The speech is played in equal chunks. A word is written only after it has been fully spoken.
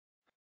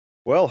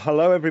Well,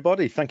 hello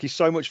everybody. Thank you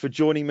so much for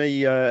joining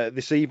me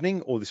this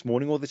evening or this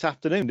morning or this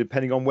afternoon,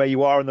 depending on where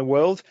you are in the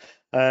world.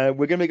 We're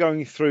going to be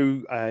going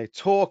through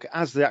talk,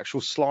 as the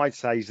actual slide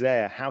says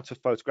there, how to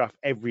photograph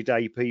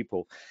everyday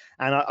people.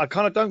 And I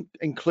kind of don't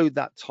include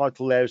that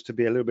title there as to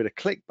be a little bit of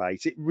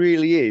clickbait. It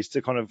really is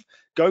to kind of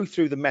go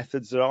through the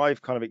methods that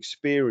I've kind of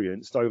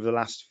experienced over the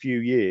last few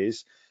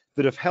years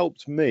that have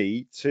helped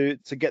me to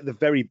get the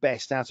very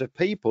best out of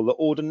people that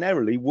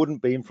ordinarily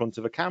wouldn't be in front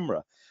of a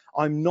camera.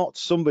 I'm not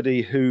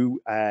somebody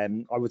who I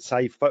would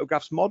say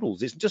photographs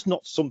models. It's just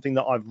not something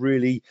that I've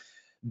really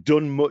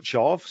done much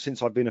of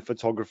since I've been a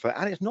photographer,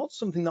 and it's not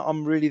something that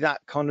I'm really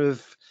that kind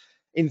of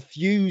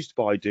enthused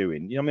by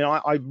doing. You know,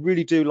 I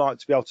really do like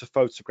to be able to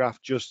photograph,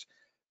 just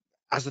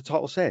as the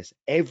title says,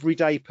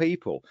 everyday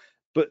people.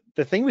 But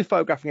the thing with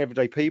photographing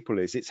everyday people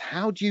is it's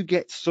how do you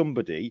get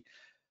somebody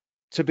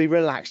to be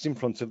relaxed in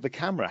front of the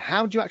camera?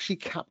 How do you actually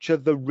capture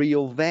the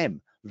real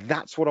them?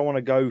 That's what I want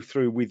to go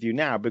through with you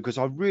now, because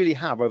I really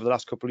have, over the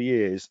last couple of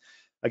years,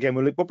 again,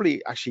 we'll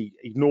probably actually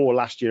ignore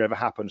last year ever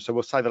happened, so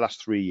we'll say the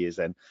last 3 years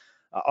then.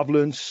 I've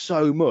learned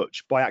so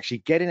much by actually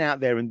getting out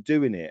there and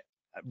doing it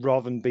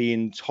rather than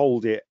being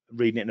told it,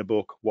 reading it in a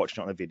book,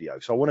 watching it on a video.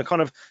 So I want to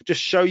kind of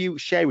just share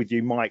with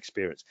you my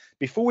experience.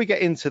 Before we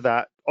get into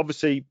that,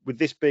 obviously, with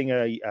this being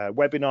a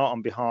webinar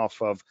on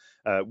behalf of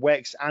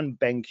WEX and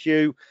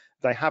BenQ,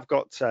 they have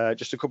got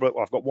just a couple of,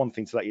 well, I've got one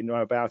thing to let you know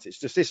about. It's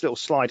just this little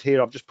slide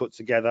here I've just put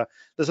together.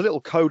 There's a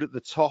little code at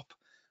the top.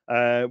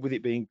 With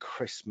it being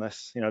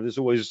Christmas, you know, there's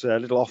always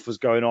little offers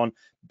going on.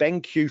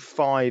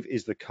 BenQ5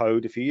 is the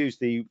code. If you use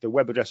the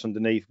web address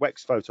underneath,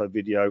 Wex Photo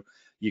Video,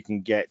 you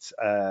can get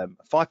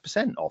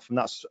 5% off, and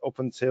that's up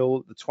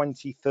until the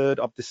 23rd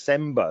of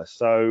December.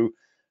 So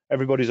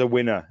everybody's a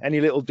winner.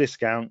 Any little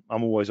discount,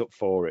 I'm always up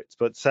for it.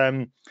 But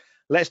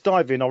let's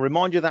dive in. I'll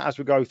remind you that as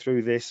we go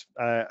through this.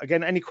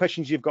 Again, any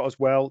questions you've got as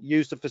well,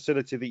 use the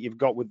facility that you've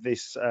got with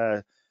this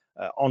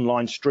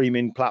online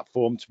streaming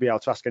platform to be able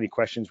to ask any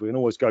questions. We can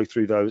always go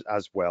through those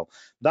as well.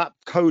 That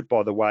code,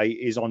 by the way,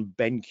 is on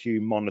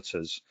BenQ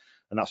monitors,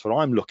 and that's what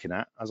I'm looking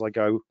at as I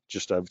go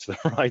just over to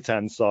the right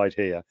hand side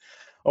here.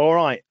 All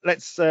right,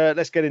 let's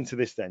get into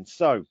this then.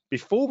 So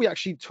before we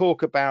actually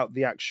talk about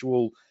the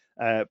actual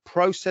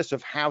process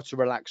of how to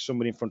relax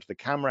somebody in front of the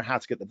camera, how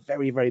to get the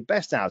very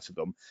best out of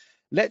them,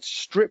 let's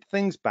strip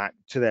things back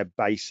to their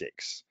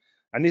basics.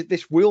 And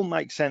this will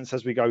make sense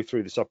as we go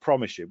through this, I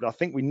promise you. But I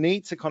think we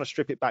need to kind of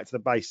strip it back to the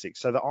basics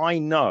so that I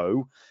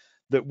know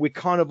that we're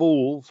kind of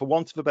all, for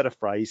want of a better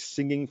phrase,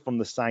 singing from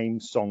the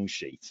same song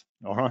sheet.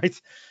 All right.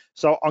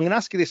 So I'm going to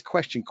ask you this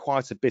question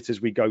quite a bit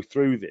as we go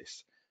through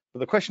this. But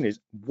the question is,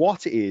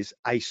 what is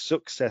a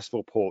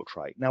successful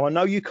portrait? Now, I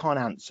know you can't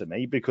answer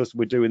me because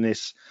we're doing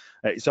this.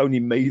 It's only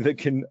me that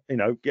can, you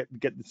know,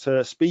 get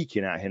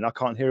speaking out here. And I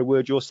can't hear a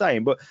word you're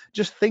saying. But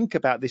just think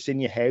about this in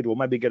your head, or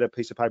maybe get a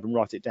piece of paper and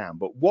write it down.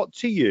 But what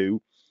to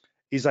you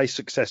is a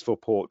successful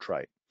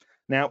portrait?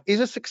 Now, is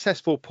a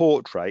successful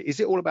portrait, is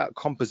it all about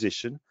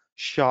composition,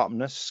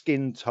 sharpness,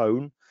 skin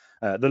tone,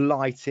 the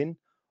lighting,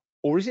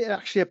 or is it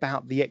actually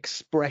about the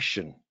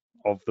expression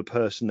of the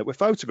person that we're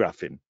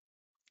photographing?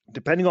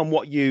 Depending on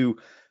what you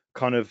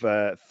kind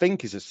of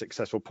think is a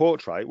successful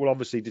portrait will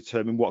obviously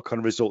determine what kind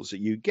of results that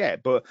you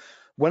get. But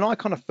when I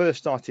kind of first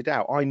started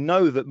out, I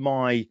know that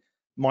my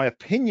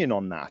opinion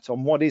on that,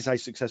 on what is a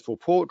successful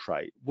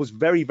portrait, was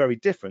very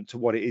different to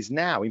what it is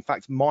now. In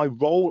fact, my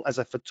role as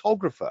a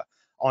photographer,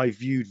 I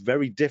viewed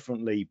very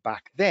differently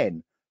back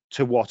then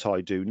to what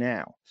I do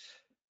now.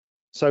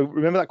 So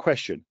remember that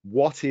question,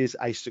 what is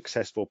a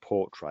successful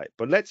portrait?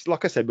 But let's,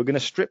 like I said, we're going to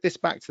strip this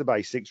back to the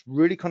basics,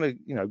 really kind of,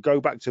 you know,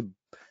 go back to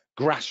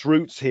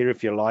grassroots here,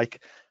 if you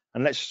like,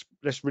 and let's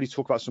really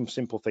talk about some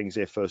simple things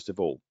here. First of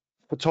all,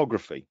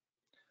 photography.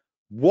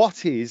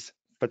 What is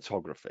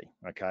photography?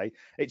 Okay,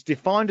 it's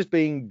defined as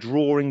being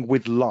drawing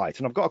with light,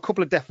 and I've got a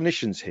couple of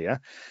definitions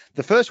here.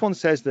 The first one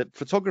says that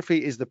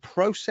photography is the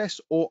process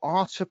or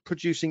art of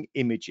producing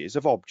images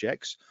of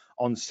objects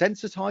on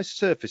sensitized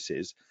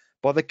surfaces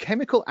by the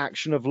chemical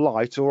action of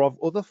light or of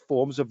other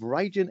forms of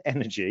radiant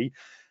energy,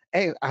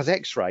 as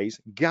X-rays,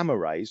 gamma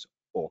rays,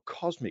 or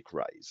cosmic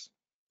rays.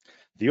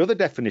 The other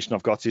definition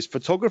I've got is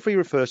photography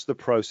refers to the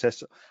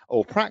process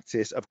or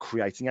practice of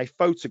creating a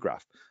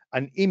photograph,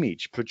 an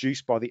image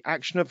produced by the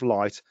action of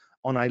light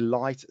on a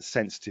light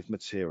sensitive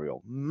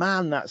material.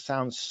 Man, that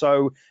sounds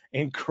so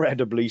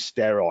incredibly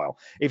sterile.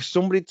 If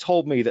somebody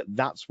told me that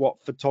that's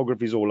what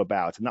photography is all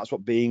about, and that's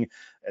what being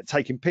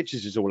taking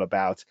pictures is all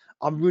about,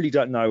 I really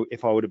don't know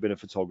if I would have been a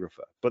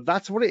photographer. But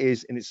that's what it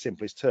is in its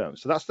simplest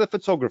terms. So that's the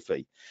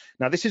photography.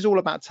 Now, this is all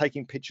about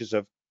taking pictures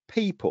of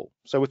people.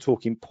 So we're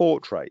talking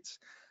portraits.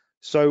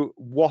 So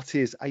what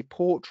is a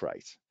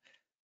portrait?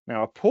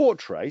 Now, a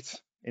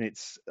portrait, in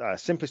its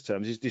simplest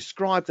terms, is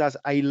described as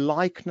a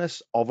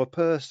likeness of a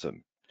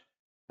person.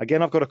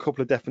 Again, I've got a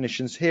couple of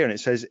definitions here, and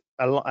it says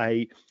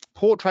a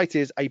portrait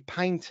is a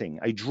painting,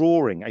 a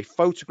drawing, a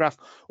photograph,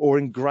 or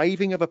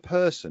engraving of a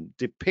person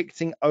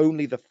depicting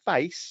only the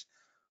face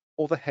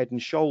or the head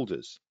and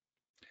shoulders.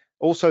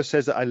 Also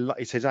says that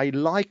it says a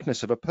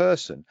likeness of a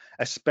person,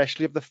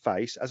 especially of the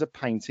face, as a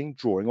painting,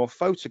 drawing, or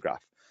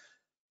photograph.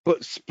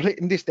 But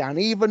splitting this down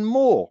even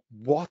more,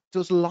 what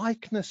does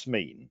likeness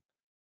mean?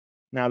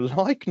 Now,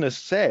 likeness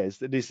says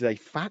that this is a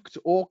fact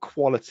or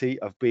quality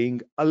of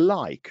being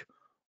alike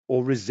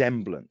or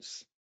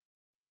resemblance.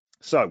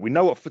 So we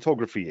know what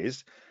photography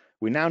is.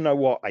 We now know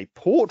what a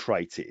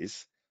portrait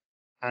is.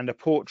 And a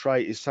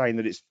portrait is saying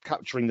that it's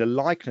capturing the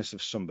likeness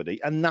of somebody.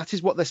 And that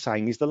is what they're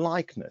saying is the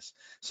likeness.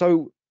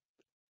 So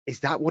is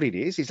that what it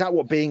is? Is that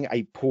what being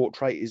a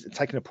portrait is,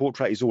 taking a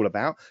portrait is all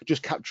about?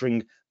 Just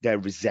capturing their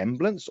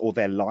resemblance or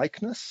their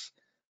likeness?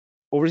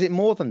 Or is it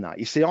more than that?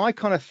 You see, I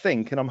kind of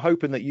think, and I'm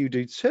hoping that you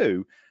do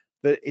too,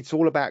 that it's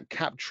all about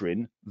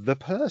capturing the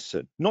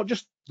person, not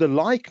just the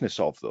likeness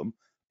of them,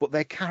 but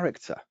their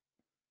character,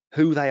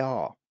 who they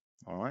are.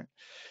 All right.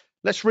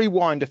 Let's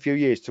rewind a few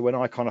years to when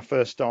I kind of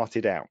first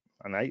started out.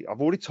 And I've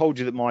already told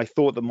you that I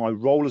thought that my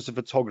role as a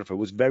photographer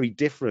was very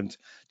different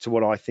to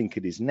what I think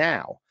it is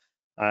now.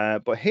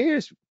 But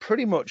here's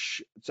pretty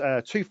much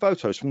 2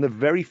 photos from the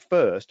very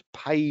first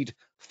paid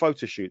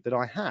photo shoot that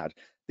I had.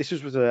 This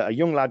was with a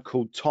young lad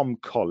called Tom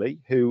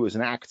Colley, who was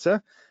an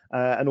actor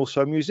and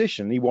also a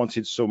musician. He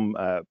wanted some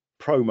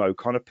promo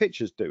kind of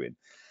pictures doing.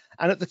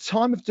 And at the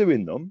time of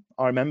doing them,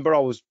 I remember I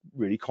was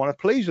really kind of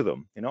pleased with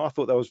them. You know, I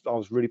thought I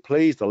was really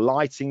pleased. The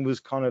lighting was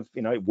kind of,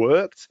 you know, it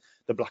worked.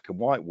 The black and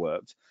white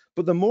worked.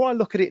 But the more I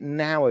look at it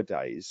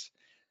nowadays,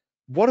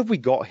 what have we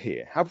got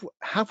here?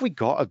 Have we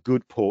got a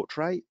good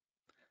portrait?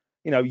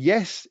 You know,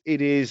 yes,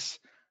 it is,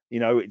 you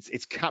know,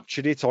 it's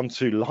captured it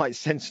onto light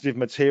sensitive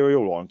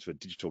material or onto a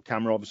digital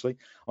camera, obviously,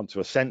 onto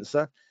a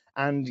sensor.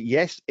 And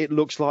yes, it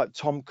looks like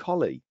Tom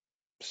Colley.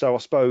 So I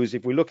suppose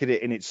if we look at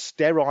it in its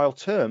sterile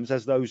terms,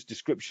 as those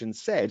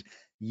descriptions said,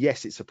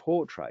 yes, it's a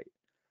portrait.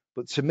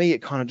 But to me,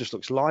 it kind of just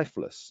looks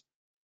lifeless.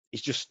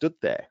 It's just stood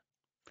there.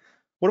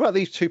 What about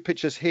these 2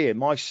 pictures here?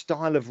 My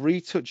style of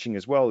retouching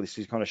as well. This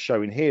is kind of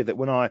showing here that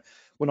when I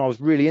was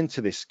really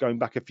into this, going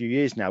back a few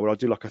years now, where I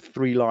do like a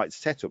 3 light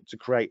setup to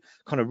create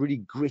kind of really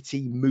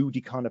gritty,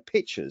 moody kind of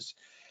pictures.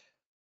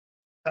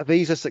 Are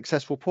these a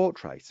successful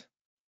portrait?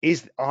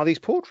 Are these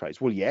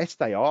portraits? Well, yes,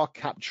 they are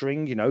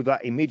capturing, you know,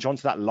 that image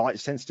onto that light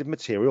sensitive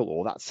material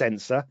or that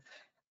sensor,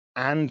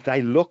 and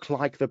they look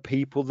like the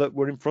people that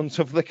were in front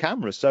of the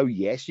camera. So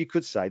yes, you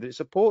could say that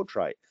it's a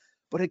portrait.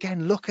 But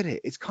again, look at it.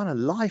 It's kind of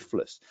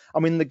lifeless. I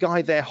mean, the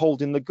guy there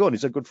holding the gun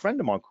is a good friend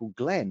of mine called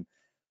Glenn.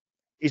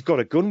 He's got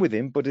a gun with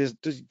him, but do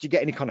you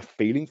get any kind of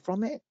feeling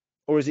from it?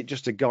 Or is it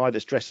just a guy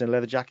that's dressed in a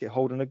leather jacket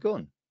holding a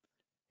gun?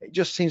 It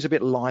just seems a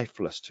bit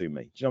lifeless to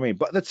me. Do you know what I mean?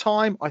 But at the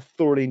time, I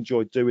thoroughly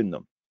enjoyed doing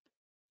them.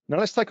 Now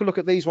let's take a look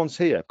at these ones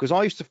here, because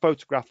I used to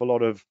photograph a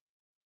lot of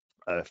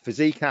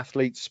physique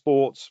athletes,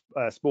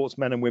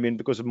 sportsmen and women,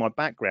 because of my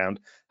background,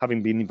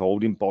 having been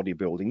involved in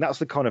bodybuilding. That's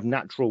the kind of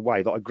natural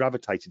way that I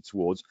gravitated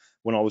towards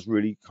when I was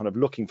really kind of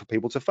looking for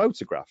people to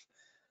photograph.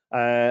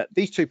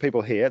 These 2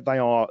 people here, they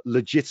are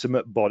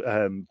legitimate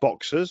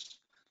boxers.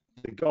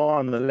 The guy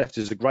on the left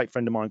is a great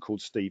friend of mine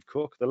called Steve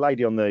Cook. The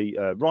lady on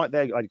the right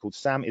there, a lady called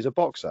Sam, is a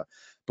boxer.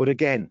 But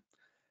again,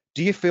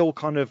 do you feel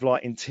kind of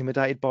like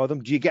intimidated by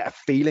them? Do you get a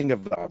feeling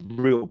of a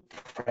real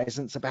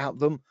presence about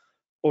them?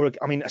 Or,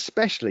 I mean,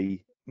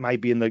 especially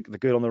maybe in the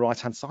girl on the right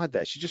hand side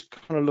there, she's just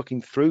kind of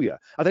looking through you.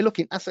 Are they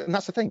looking, and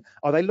that's the thing,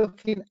 are they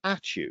looking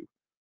at you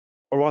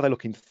or are they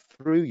looking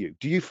through you?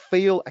 Do you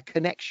feel a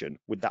connection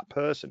with that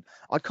person?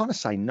 I'd kind of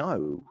say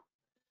no.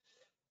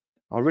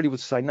 I really would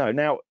say no.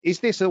 Now,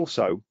 is this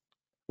also,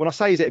 when I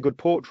say, is it a good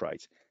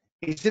portrait?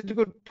 Is it a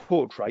good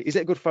portrait? Is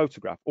it a good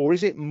photograph? Or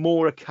is it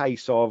more a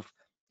case of,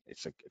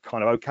 it's a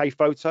kind of okay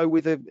photo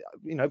with a,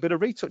 you know, bit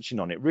of retouching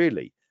on it,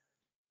 really?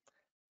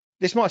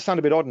 This might sound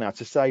a bit odd now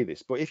to say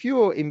this, but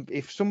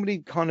if somebody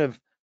kind of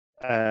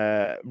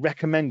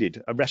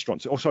recommended a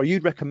restaurant, or sorry,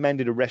 you'd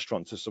recommended a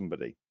restaurant to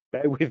somebody,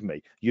 bear with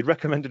me, you'd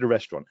recommended a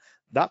restaurant,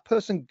 that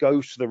person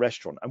goes to the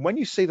restaurant, and when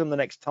you see them the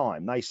next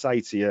time, they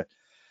say to you,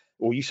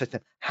 or you said to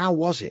them, how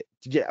was it?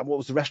 What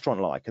was the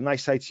restaurant like? And they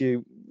say to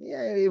you,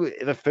 yeah,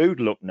 the food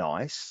looked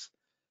nice.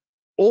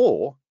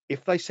 Or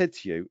if they said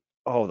to you,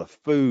 oh, the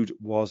food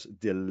was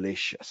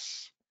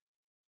delicious.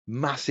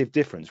 Massive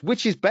difference.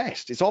 Which is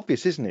best? It's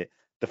obvious, isn't it?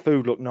 The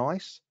food looked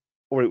nice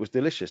or it was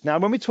delicious. Now,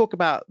 when we talk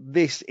about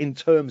this in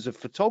terms of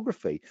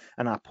photography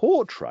and our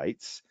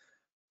portraits,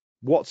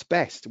 what's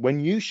best?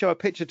 When you show a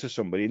picture to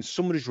somebody and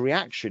somebody's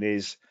reaction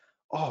is,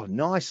 oh,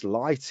 nice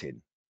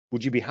lighting,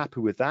 would you be happy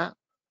with that?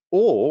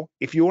 Or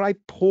if you're a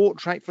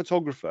portrait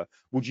photographer,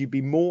 would you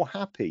be more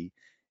happy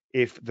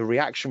if the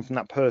reaction from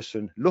that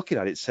person looking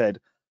at it said,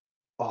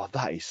 oh,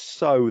 that is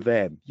so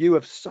them. You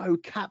have so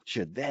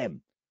captured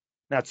them.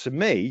 Now, to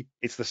me,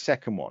 it's the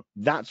second one.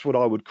 That's what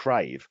I would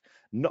crave.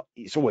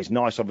 It's always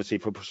nice, obviously,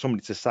 for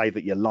somebody to say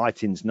that your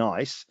lighting's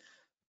nice,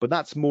 but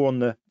that's more on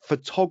the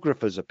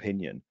photographer's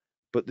opinion.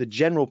 But the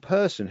general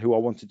person who I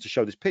wanted to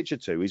show this picture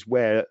to is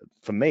where,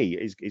 for me,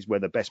 is where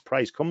the best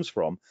praise comes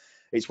from.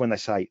 It's when they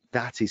say,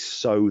 that is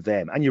so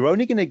them. And you're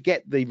only going to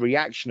get the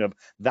reaction of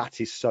that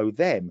is so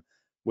them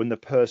when the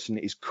person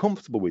is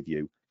comfortable with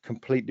you,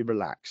 completely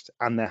relaxed,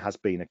 and there has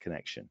been a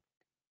connection.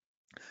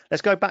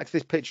 Let's go back to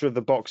this picture of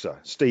the boxer,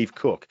 Steve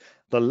Cook.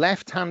 The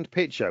left-hand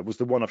picture was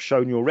the one I've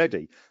shown you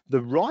already.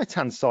 The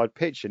right-hand side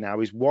picture now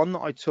is one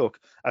that I took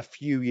a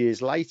few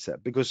years later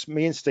because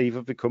me and Steve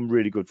have become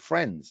really good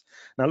friends.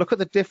 Now look at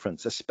the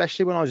difference,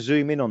 especially when I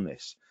zoom in on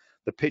this.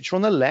 The picture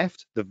on the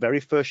left, the very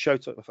first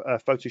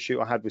photo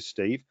shoot I had with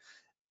Steve,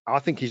 I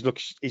think he's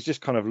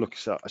just kind of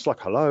looks, it's like,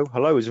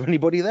 hello, is there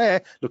anybody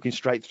there? Looking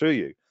straight through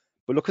you.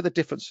 But look at the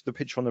difference to the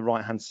picture on the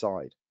right-hand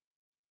side.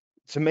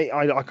 To me,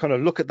 I kind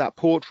of look at that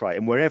portrait,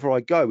 and wherever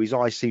I go, his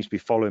eyes seems to be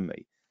following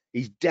me.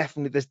 There's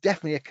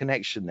definitely a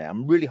connection there.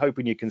 I'm really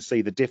hoping you can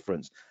see the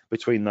difference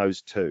between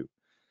those two.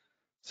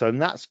 So,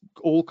 and that's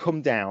all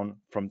come down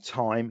from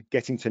time,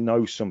 getting to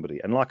know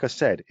somebody. And like I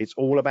said, it's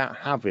all about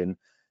having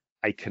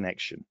a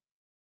connection.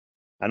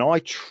 And I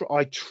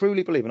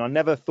truly believe, and I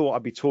never thought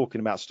I'd be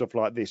talking about stuff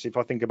like this. If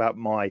I think about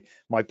my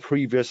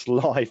previous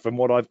life and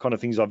what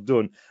things I've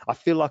done, I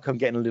feel like I'm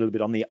getting a little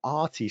bit on the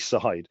arty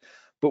side.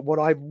 But what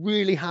I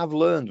really have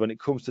learned when it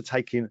comes to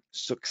taking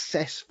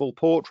successful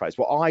portraits,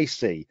 what I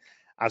see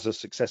as a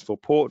successful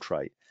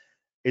portrait,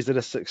 is that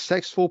a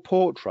successful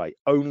portrait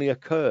only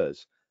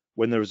occurs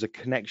when there is a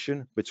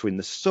connection between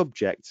the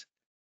subject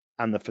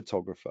and the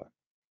photographer.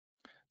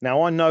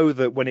 Now, I know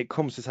that when it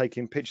comes to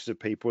taking pictures of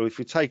people, if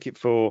you take it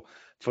for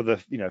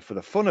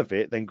the fun of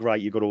it, then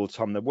great, you've got all the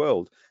time in the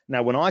world.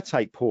 Now, when I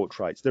take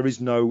portraits,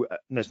 there's no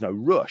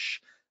rush.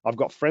 I've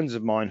got friends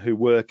of mine who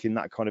work in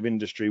that kind of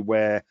industry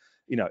where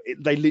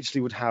they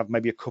literally would have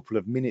maybe a couple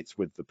of minutes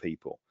with the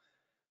people,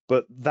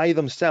 but they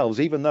themselves,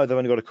 even though they've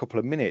only got a couple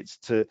of minutes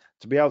to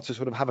be able to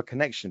sort of have a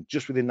connection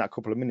just within that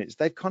couple of minutes,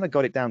 they've kind of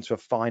got it down to a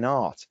fine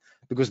art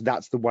because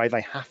that's the way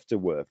they have to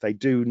work. They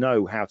do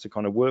know how to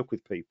kind of work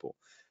with people.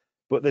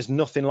 But there's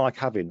nothing like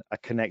having a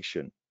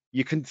connection.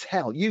 You can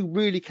tell, you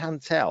really can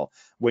tell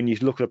when you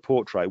look at a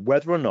portrait,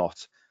 whether or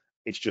not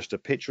it's just a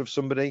picture of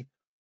somebody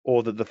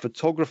or that the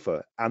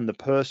photographer and the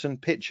person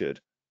pictured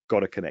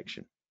got a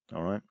connection.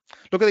 All right.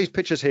 Look at these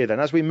pictures here then.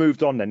 As we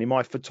moved on then in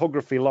my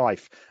photography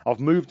life, I've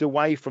moved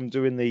away from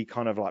doing the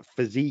kind of like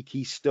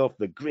physique-y stuff,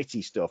 the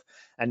gritty stuff.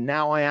 And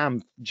now I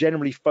am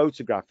generally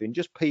photographing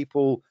just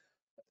people,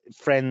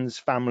 friends,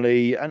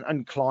 family,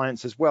 and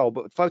clients as well,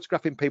 but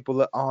photographing people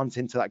that aren't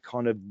into that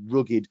kind of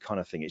rugged kind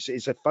of thing.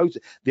 It's a photo.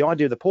 The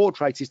idea of the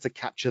portrait is to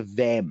capture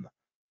them.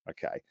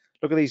 Okay,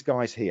 look at these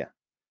guys here.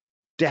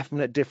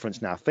 Definite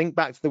difference now. Think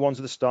back to the ones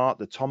at the start,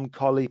 the Tom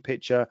Colley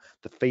picture,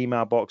 the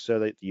female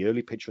boxer, the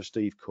early picture of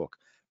Steve Cook.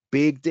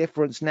 Big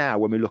difference now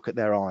when we look at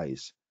their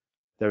eyes.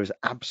 There is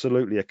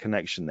absolutely a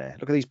connection there.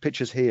 Look at these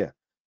pictures here.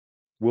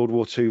 World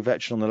War II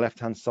veteran on the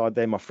left-hand side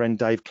there, my friend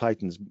Dave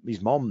Clayton's,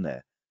 his mom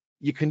there.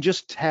 You can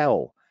just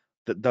tell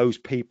that those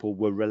people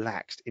were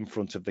relaxed in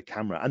front of the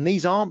camera. And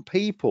these aren't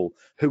people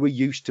who are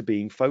used to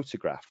being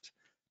photographed.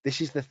 This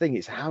is the thing.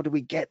 It's how do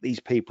we get these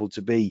people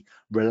to be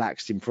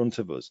relaxed in front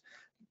of us?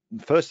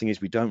 The first thing is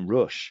we don't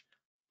rush.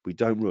 We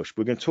don't rush.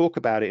 We're going to talk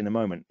about it in a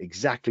moment,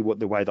 exactly what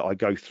the way that I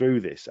go through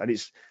this. And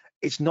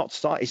it's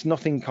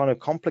nothing kind of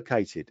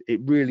complicated.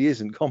 It really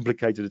isn't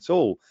complicated at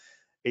all.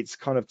 It's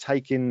kind of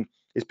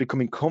it's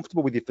becoming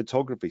comfortable with your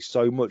photography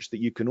so much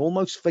that you can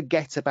almost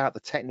forget about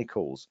the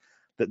technicals,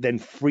 that then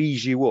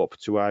frees you up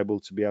to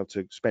be able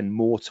to spend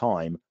more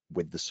time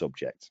with the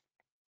subject.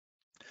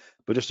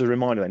 But just a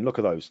reminder then, look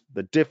at those,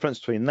 the difference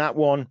between that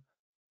one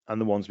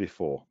and the ones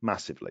before,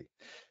 massively.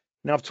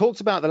 Now, I've talked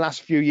about the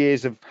last few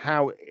years of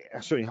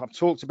I've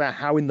talked about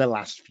how in the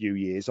last few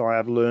years I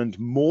have learned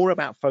more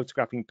about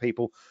photographing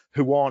people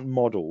who aren't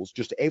models,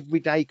 just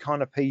everyday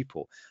kind of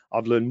people.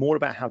 I've learned more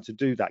about how to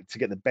do that, to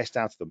get the best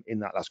out of them in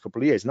that last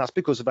couple of years. And that's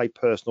because of a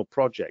personal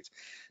project.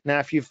 Now,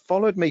 if you've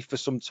followed me for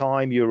some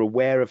time, you're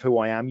aware of who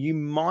I am. You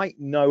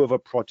might know of a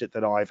project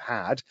that I've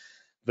had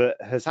that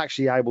has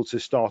actually able to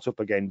start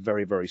up again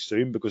very, very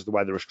soon because of the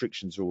way the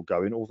restrictions are all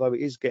going, although it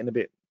is getting a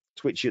bit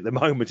twitchy at the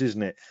moment,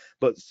 isn't it?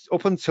 But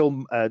up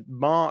until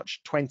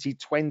March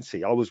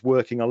 2020, I was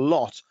working a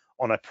lot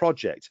on a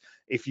project.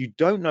 If you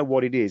don't know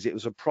what it is, it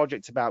was a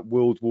project about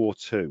World War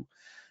II.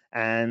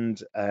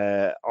 And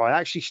I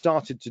actually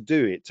started to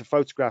do it to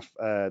photograph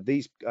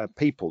these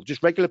people,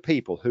 just regular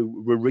people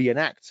who were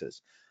reenactors.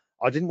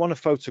 I didn't want to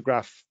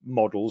photograph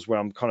models where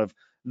I'm kind of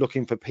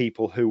looking for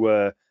people who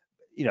were,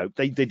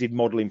 they did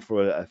modeling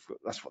for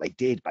that's what they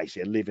did,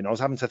 basically, a living. I was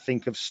having to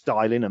think of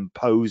styling and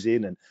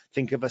posing and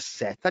think of a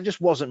set. That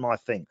just wasn't my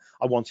thing.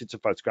 I wanted to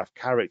photograph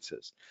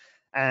characters.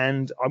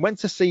 And I went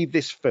to see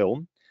this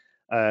film,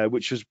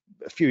 which was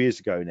a few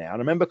years ago now. And I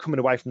remember coming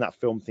away from that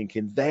film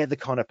thinking, they're the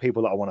kind of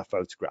people that I want to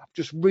photograph,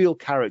 just real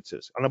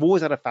characters. And I've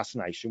always had a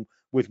fascination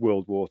with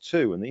World War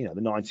II and, the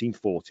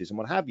 1940s and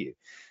what have you.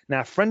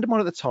 Now, a friend of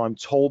mine at the time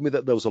told me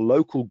that there was a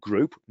local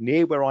group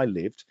near where I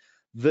lived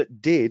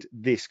that did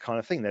this kind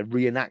of thing. They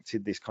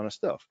reenacted this kind of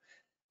stuff.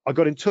 I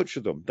got in touch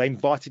with them. They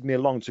invited me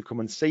along to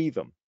come and see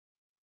them.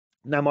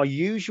 Now, my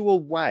usual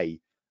way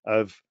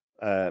of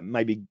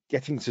maybe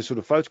getting to sort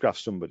of photograph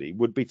somebody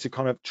would be to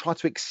kind of try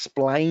to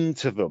explain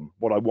to them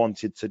what I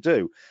wanted to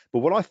do. But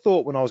what I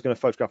thought when I was going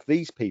to photograph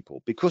these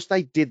people, because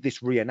they did this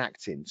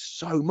reenacting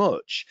so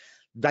much,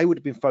 they would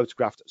have been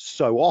photographed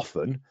so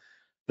often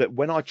that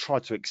when I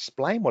tried to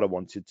explain what I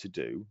wanted to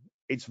do,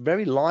 it's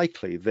very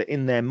likely that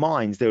in their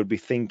minds they would be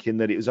thinking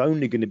that it was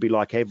only going to be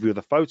like every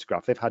other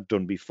photograph they've had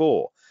done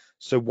before.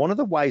 So one of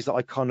the ways that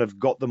I kind of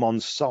got them on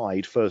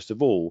side, first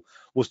of all,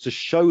 was to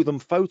show them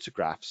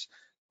photographs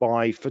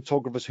by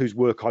photographers whose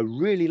work I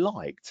really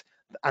liked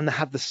and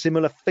had the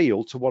similar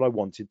feel to what I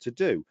wanted to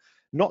do.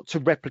 Not to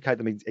replicate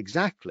them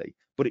exactly,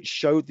 but it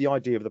showed the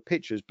idea of the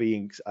pictures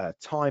being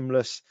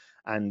timeless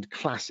and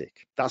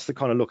classic. That's the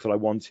kind of look that I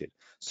wanted.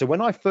 So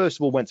when I first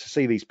of all went to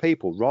see these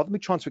people, rather than me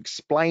trying to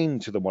explain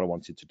to them what I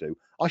wanted to do,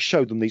 I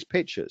showed them these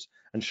pictures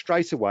and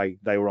straight away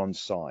they were on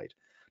side.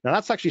 Now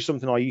that's actually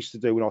something I used to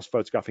do when I was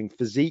photographing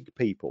physique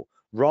people.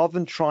 Rather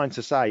than trying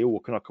to say, oh,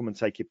 can I come and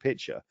take your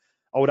picture?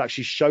 I would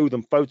actually show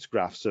them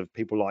photographs of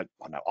people like,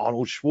 I don't know,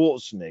 Arnold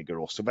Schwarzenegger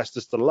or Sylvester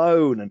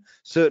Stallone and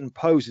certain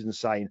poses and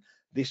saying,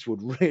 this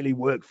would really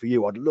work for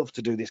you. I'd love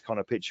to do this kind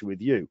of picture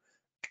with you.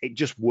 It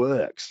just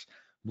works.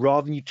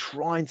 Rather than you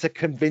trying to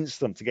convince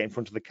them to get in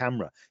front of the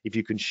camera, if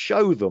you can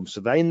show them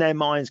so they in their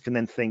minds can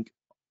then think,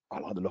 I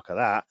like the look of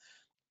that,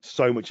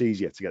 so much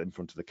easier to get in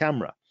front of the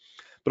camera.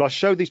 But I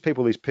showed these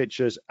people these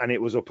pictures and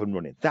it was up and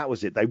running. That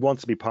was it. They want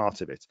to be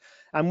part of it.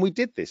 And we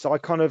did this. I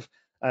kind of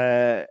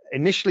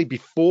initially,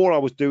 before I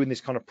was doing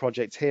this kind of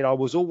project here, I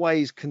was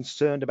always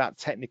concerned about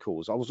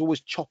technicals. I was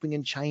always chopping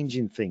and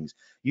changing things,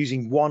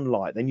 using one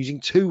light, then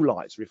using two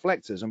lights,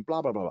 reflectors, and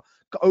blah, blah, blah,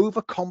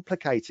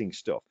 overcomplicating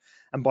stuff.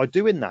 And by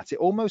doing that, it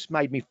almost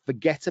made me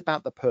forget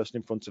about the person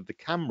in front of the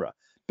camera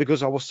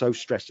because I was so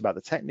stressed about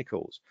the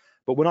technicals.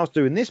 But when I was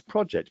doing this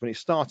project, when it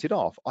started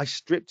off, I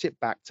stripped it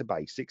back to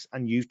basics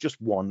and used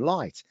just one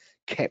light,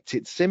 kept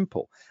it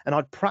simple. And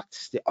I'd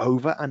practiced it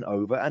over and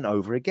over and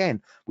over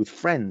again with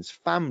friends,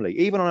 family,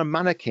 even on a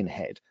mannequin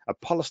head, a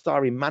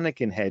polystyrene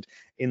mannequin head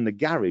in the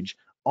garage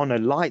on a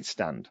light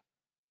stand.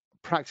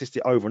 Practiced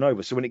it over and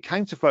over. So when it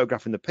came to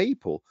photographing the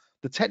people,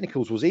 the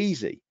technicals was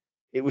easy.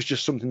 It was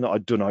just something that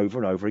I'd done over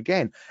and over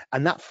again.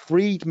 And that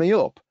freed me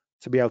up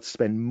to be able to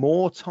spend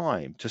more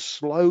time, to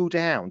slow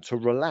down, to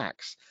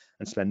relax,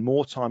 and spend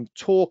more time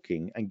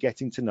talking and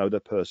getting to know the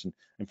person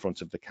in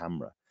front of the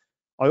camera.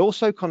 I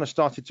also kind of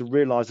started to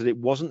realize that it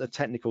wasn't the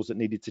technicals that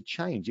needed to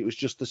change. It was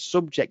just the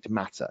subject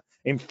matter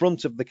in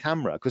front of the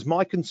camera. Because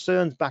my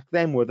concerns back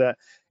then were that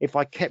if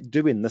I kept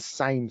doing the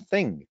same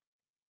thing,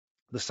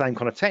 the same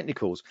kind of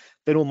technicals,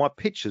 then all my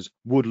pictures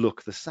would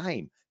look the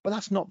same. But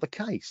that's not the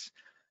case.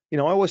 You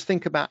know, I always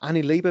think about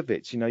Annie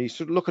Leibovitz. You know, you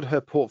sort of look at her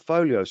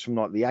portfolios from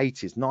like the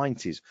 80s,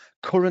 90s,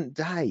 current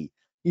day.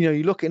 You know,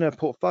 you look in her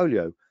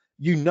portfolio,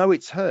 you know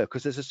it's her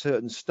because there's a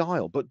certain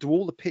style. But do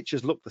all the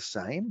pictures look the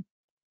same?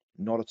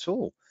 Not at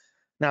all.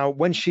 Now,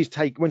 when she's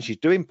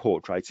doing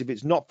portraits, if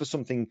it's not for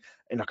something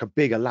in like a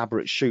big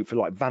elaborate shoot for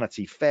like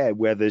Vanity Fair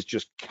where there's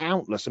just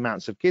countless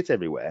amounts of kit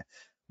everywhere,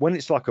 when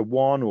it's like a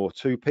one or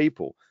two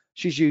people,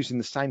 she's using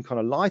the same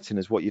kind of lighting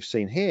as what you've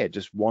seen here,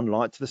 just one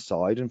light to the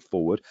side and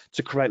forward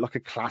to create like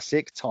a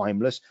classic,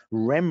 timeless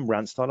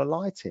Rembrandt style of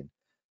lighting.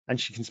 And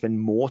she can spend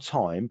more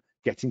time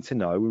getting to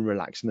know and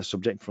relaxing the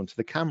subject in front of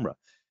the camera.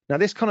 Now,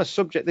 this kind of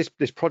subject,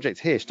 this project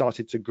here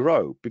started to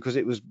grow because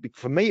it was,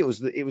 for me, it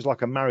was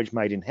like a marriage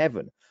made in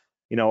heaven.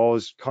 You know, I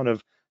was kind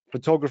of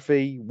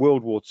photography,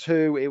 World War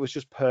II, it was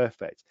just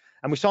perfect.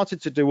 And we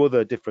started to do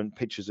other different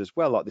pictures as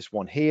well, like this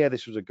one here.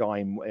 This was a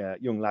guy,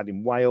 young lad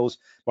in Wales.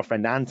 My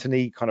friend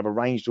Anthony kind of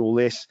arranged all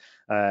this,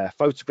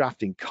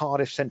 photographed in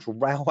Cardiff Central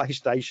Railway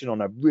Station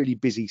on a really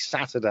busy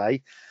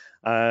Saturday.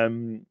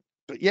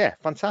 But yeah,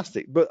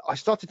 fantastic. But I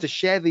started to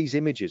share these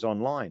images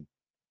online.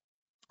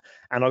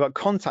 And I got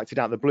contacted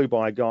out of the blue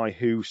by a guy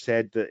who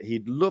said that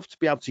he'd love to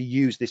be able to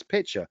use this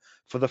picture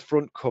for the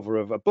front cover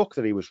of a book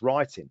that he was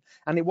writing.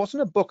 And it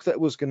wasn't a book that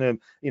was going to,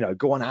 you know,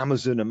 go on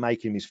Amazon and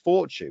make him his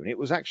fortune. It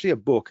was actually a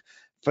book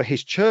for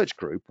his church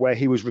group where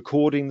he was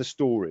recording the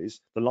stories,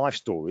 the life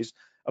stories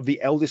of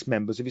the eldest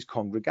members of his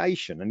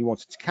congregation. And he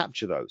wanted to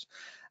capture those.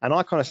 And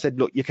I kind of said,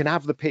 look, you can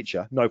have the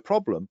picture, no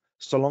problem,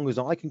 so long as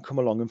I can come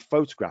along and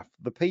photograph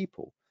the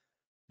people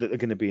that are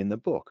going to be in the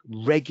book.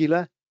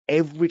 Regular,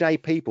 everyday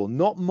people,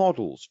 not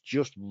models,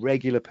 just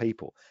regular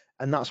people.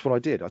 And that's what I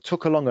did. I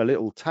took along a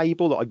little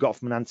table that I got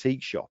from an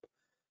antique shop,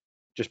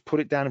 just put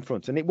it down in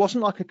front. And it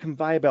wasn't like a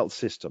conveyor belt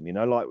system, you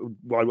know, like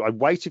I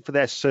waited for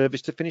their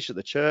service to finish at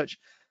the church.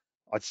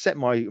 I'd set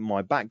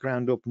my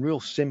background up, real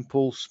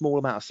simple, small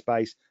amount of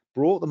space,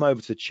 brought them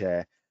over to the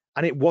chair.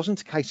 And it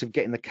wasn't a case of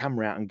getting the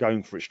camera out and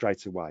going for it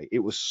straight away. It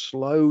was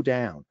slow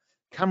down.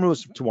 Camera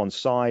was to one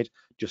side,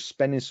 just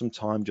spending some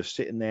time, just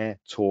sitting there,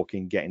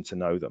 talking, getting to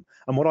know them.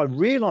 And what I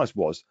realized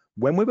was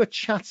when we were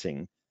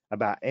chatting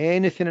about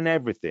anything and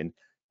everything,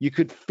 you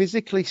could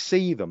physically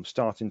see them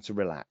starting to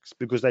relax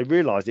because they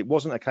realized it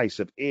wasn't a case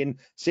of in,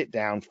 sit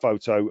down,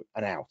 photo,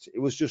 and out. It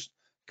was just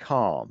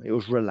calm. It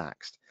was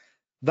relaxed.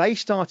 They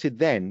started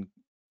then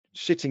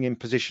sitting in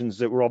positions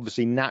that were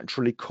obviously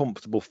naturally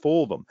comfortable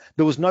for them.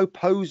 There was no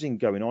posing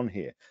going on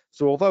here.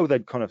 So although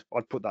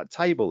I'd put that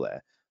table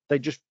there, they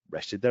just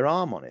rested their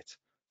arm on it,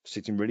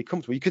 sitting really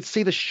comfortable. You could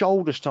see the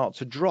shoulder start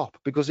to drop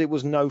because it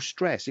was no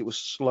stress. It was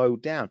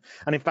slowed down.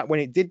 And in fact, when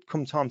it did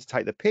come time to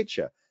take the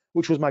picture,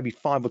 which was maybe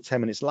 5 or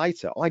 10 minutes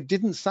later, I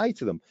didn't say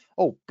to them,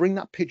 oh, bring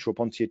that picture up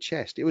onto your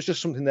chest. It was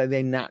just something that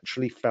they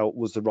naturally felt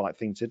was the right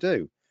thing to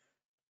do.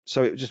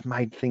 So it just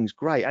made things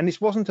great. And this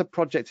wasn't a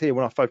project here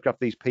when I photographed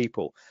these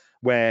people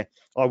where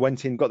I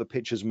went in, got the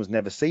pictures and was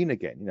never seen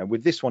again. You know,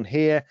 with this one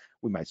here,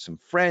 we made some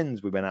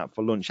friends. We went out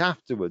for lunch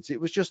afterwards.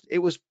 It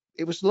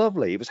was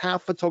lovely. It was how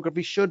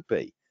photography should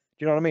be.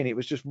 Do you know what I mean? It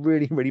was just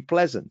really, really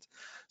pleasant.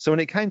 So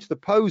when it came to the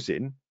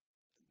posing,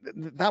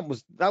 that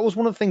was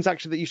one of the things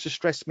actually that used to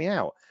stress me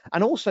out.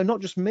 And also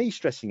not just me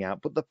stressing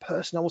out, but the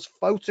person I was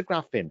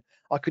photographing,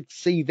 I could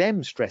see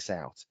them stress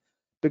out,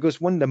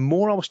 because when the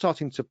more I was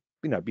starting to,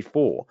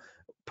 before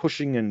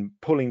pushing and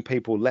pulling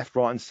people left,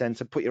 right and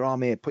center, put your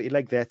arm here, put your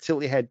leg there,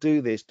 tilt your head,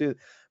 do this, do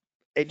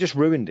it, just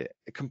ruined it.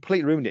 It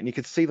completely ruined it. And you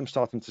could see them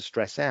starting to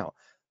stress out,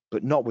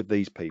 but not with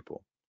these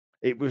people.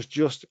 It was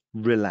just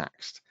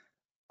relaxed.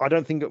 I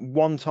don't think at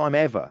one time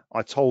ever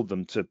I told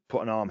them to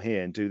put an arm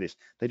here and do this.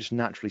 They just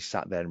naturally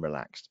sat there and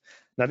relaxed.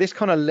 Now, this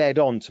kind of led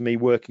on to me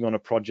working on a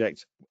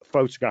project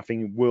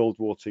photographing World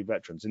War II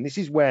veterans. And this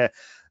is where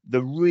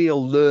the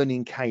real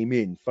learning came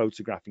in,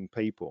 photographing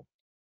people.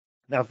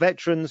 Now,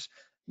 veterans,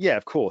 yeah,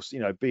 of course,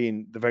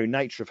 being the very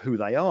nature of who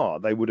they are,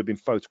 they would have been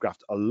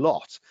photographed a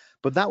lot,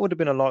 but that would have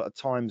been a lot of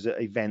times at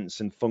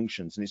events and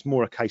functions. And it's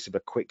more a case of a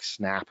quick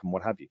snap and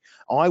what have you.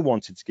 I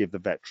wanted to give the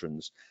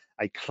veterans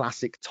a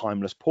classic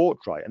timeless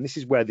portrait. And this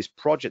is where this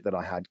project that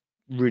I had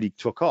really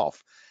took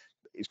off.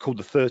 It's called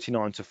the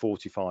 39 to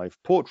 45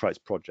 Portraits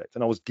Project.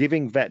 And I was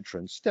giving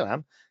veterans, still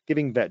am,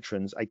 giving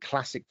veterans a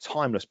classic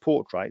timeless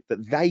portrait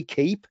that they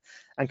keep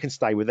and can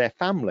stay with their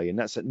family. And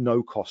that's at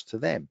no cost to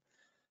them.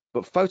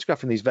 But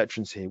photographing these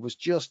veterans here was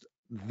just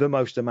the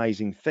most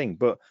amazing thing.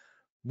 But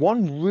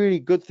one really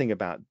good thing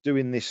about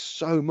doing this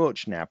so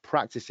much now,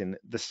 practicing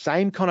the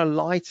same kind of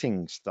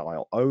lighting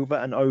style over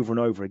and over and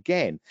over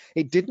again,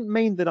 it didn't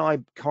mean that I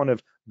kind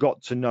of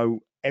got to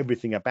know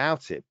everything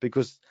about it,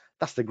 because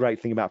that's the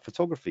great thing about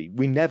photography.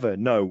 We never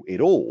know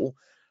it all,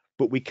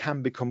 but we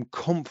can become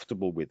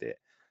comfortable with it.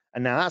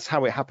 And now that's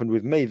how it happened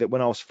with me, that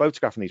when I was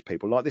photographing these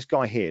people, like this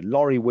guy here,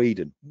 Laurie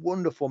Whedon,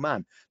 wonderful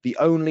man, the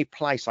only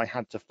place I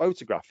had to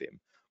photograph him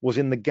was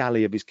in the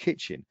galley of his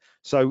kitchen.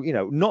 So,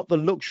 not the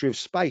luxury of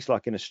space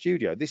like in a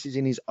studio. This is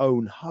in his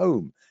own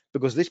home,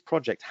 because this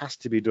project has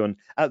to be done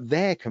at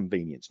their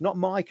convenience, not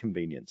my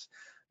convenience.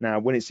 Now,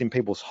 when it's in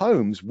people's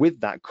homes, with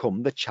that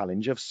come the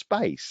challenge of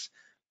space,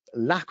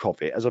 lack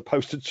of it, as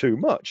opposed to too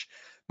much.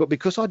 But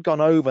because I'd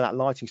gone over that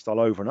lighting style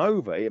over and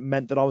over, it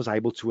meant that I was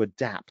able to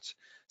adapt.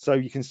 So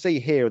you can see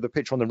here the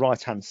picture on the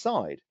right-hand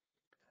side,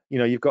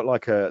 you've got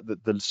like the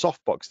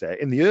softbox there.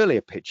 In the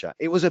earlier picture,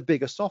 it was a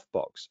bigger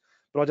softbox,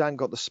 but I hadn't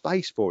got the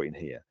space for it in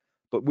here.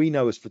 But we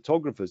know as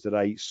photographers that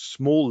a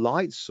small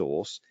light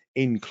source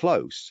in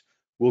close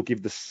will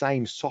give the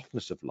same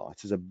softness of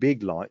light as a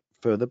big light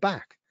further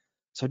back.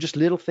 So just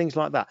little things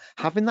like that,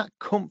 having that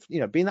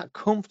being that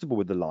comfortable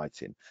with the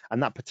lighting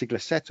and that particular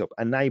setup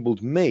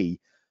enabled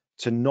me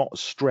to not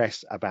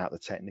stress about the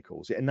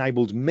technicals. It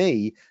enabled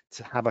me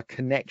to have a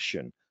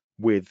connection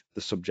with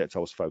the subject I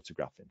was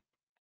photographing.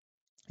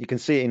 You can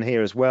see it in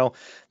here as well.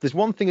 There's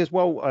one thing as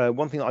well,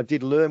 one thing that I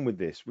did learn with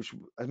this, which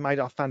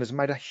I found has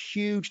made a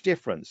huge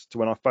difference to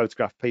when I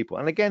photograph people.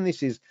 And again,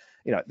 this is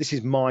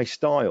my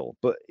style,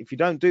 but if you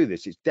don't do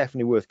this, it's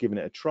definitely worth giving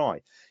it a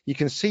try. You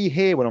can see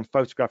here when I'm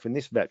photographing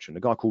this veteran, a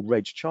guy called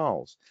Reg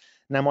Charles.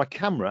 Now my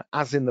camera,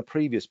 as in the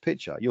previous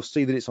picture, you'll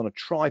see that it's on a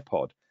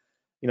tripod.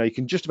 You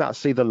can just about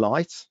see the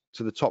light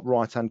to the top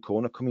right-hand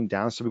corner coming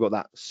down. So we've got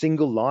that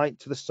single light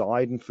to the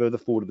side and further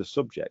forward of the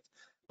subject.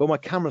 But my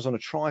camera's on a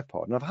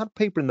tripod. And I've had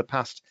people in the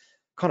past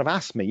kind of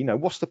ask me,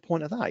 what's the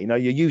point of that? You're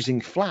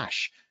using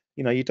flash.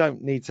 You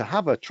don't need to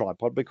have a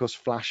tripod because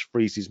flash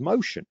freezes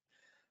motion.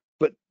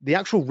 But the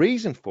actual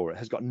reason for it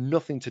has got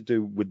nothing to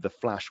do with the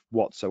flash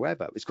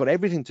whatsoever. It's got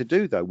everything to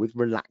do, though, with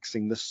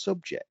relaxing the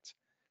subject.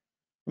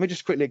 Let me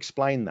just quickly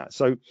explain that.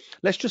 So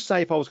let's just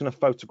say if I was going to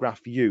photograph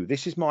you,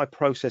 this is my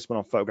process when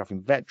I'm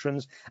photographing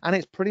veterans, and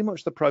it's pretty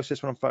much the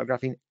process when I'm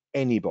photographing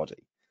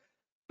anybody.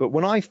 But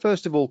when I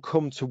first of all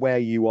come to where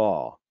you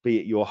are, be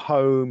it your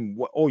home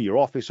or your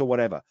office or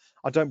whatever,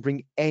 I don't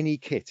bring any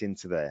kit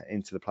into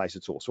the place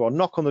at all. So I'll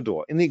knock on the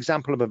door. In the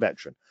example of a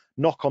veteran,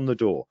 knock on the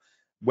door.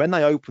 When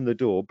they open the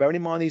door, bearing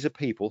in mind these are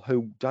people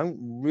who don't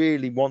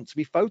really want to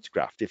be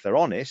photographed, if they're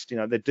honest.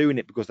 They're doing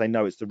it because they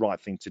know it's the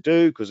right thing to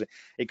do, because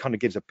it kind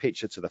of gives a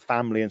picture to the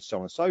family and so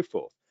on and so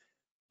forth.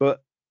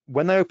 But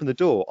when they open the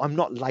door, I'm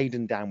not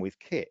laden down with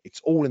kit.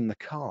 It's all in the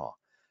car,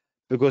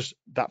 because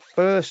that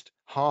first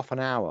half an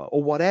hour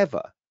or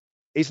whatever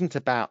isn't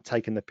about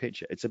taking the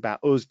picture. It's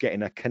about us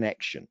getting a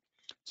connection.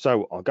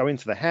 So I'll go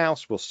into the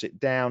house, we'll sit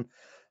down.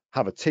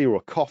 have a tea or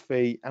a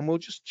coffee, and we'll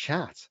just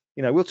chat.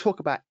 We'll talk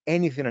about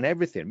anything and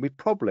everything. We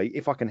probably,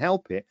 if I can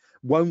help it,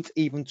 won't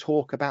even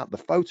talk about the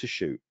photo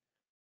shoot,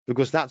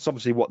 because that's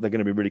obviously what they're going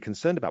to be really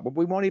concerned about. But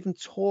we won't even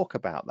talk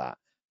about that.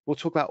 We'll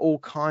talk about all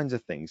kinds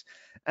of things.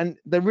 And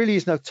there really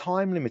is no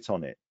time limit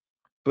on it.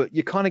 But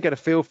you kind of get a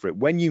feel for it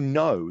when you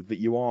know that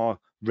you are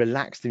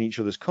relaxed in each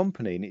other's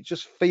company and it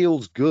just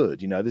feels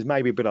good. There's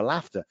maybe a bit of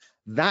laughter.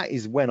 That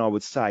is when I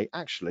would say,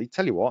 actually,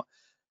 tell you what,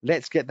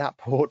 let's get that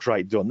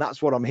portrait done.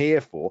 That's what I'm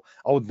here for.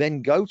 I would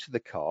then go to the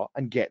car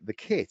and get the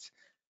kit.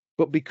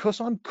 But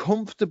because I'm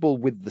comfortable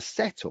with the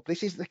setup,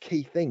 this is the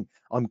key thing.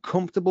 I'm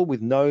comfortable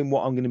with knowing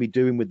what I'm going to be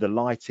doing with the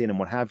lighting and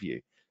what have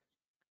you.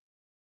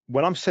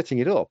 When I'm setting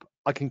it up,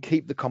 I can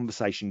keep the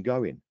conversation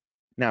going.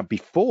 Now,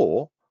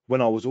 before,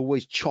 when I was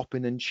always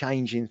chopping and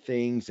changing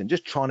things and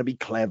just trying to be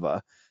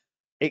clever,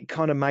 it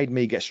kind of made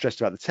me get stressed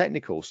about the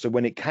technical. So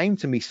when it came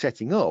to me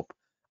setting up,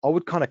 I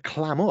would kind of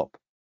clam up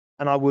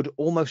and I would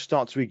almost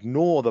start to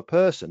ignore the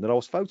person that I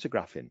was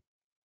photographing.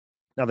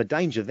 Now, the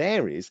danger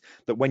there is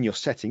that when you're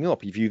setting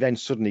up, if you then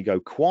suddenly go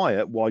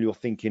quiet while you're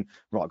thinking,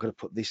 right, I've got to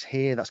put this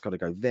here, that's got to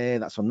go there,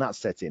 that's on that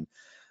setting,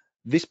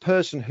 this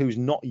person who's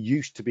not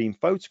used to being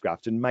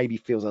photographed and maybe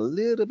feels a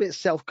little bit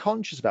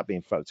self-conscious about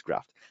being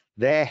photographed,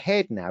 their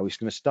head now is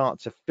going to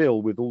start to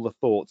fill with all the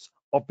thoughts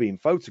of being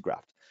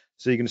photographed.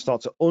 So you're going to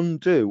start to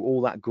undo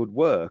all that good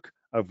work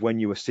of when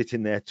you were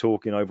sitting there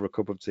talking over a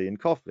cup of tea and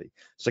coffee.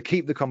 So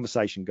keep the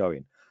conversation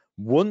going.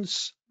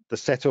 Once the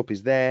setup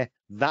is there,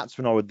 that's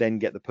when I would then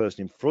get the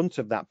person in front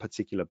of that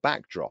particular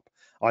backdrop.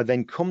 I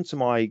then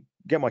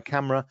get my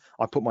camera,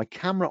 I put my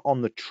camera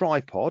on the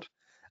tripod,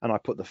 and I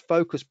put the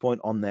focus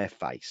point on their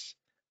face.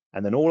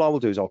 And then all I will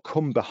do is I'll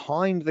come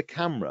behind the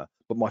camera,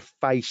 but my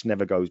face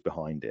never goes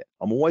behind it.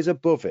 I'm always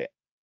above it,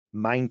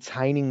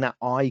 maintaining that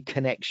eye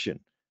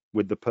connection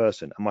with the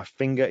person. And my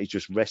finger is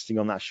just resting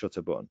on that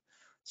shutter button.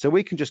 So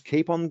we can just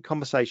keep on the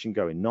conversation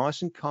going,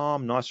 nice and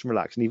calm, nice and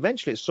relaxed. And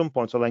eventually at some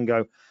point I'll then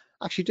go,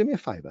 actually, do me a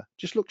favor.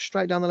 Just look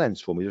straight down the lens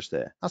for me, just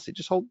there. That's it.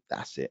 Just hold,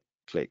 that's it.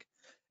 Click.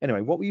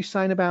 Anyway, what were you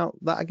saying about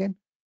that again?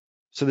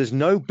 So there's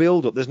no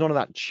build up. There's none of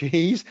that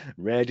cheese,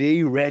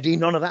 ready,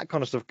 none of that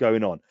kind of stuff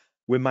going on.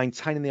 We're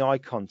maintaining the eye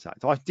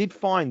contact. I did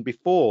find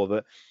before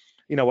that,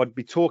 I'd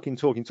be talking.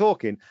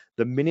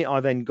 The minute I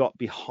then got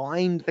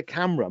behind the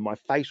camera, my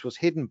face was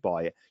hidden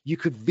by it. You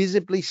could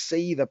visibly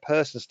see the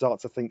person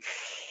start to think,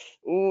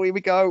 oh, here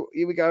we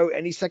go.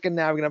 Any second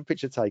now, we're going to have a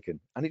picture taken.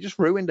 And it just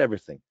ruined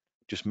everything.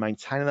 Just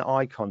maintaining that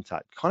eye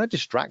contact kind of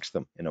distracts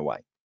them in a way.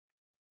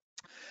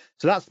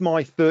 So that's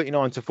my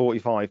 39 to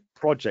 45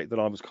 project that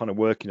I was kind of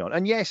working on.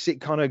 And yes,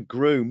 it kind of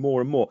grew more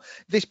and more.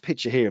 This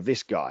picture here of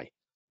this guy,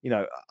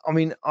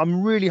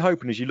 I'm really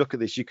hoping as you look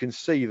at this, you can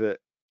see that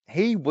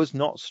he was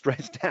not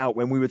stressed out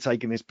when we were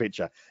taking this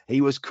picture.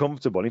 He was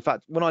comfortable. In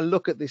fact, when I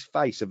look at this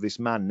face of this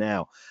man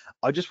now,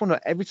 I just want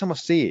to, every time I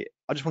see it,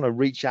 I just want to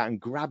reach out and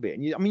grab it.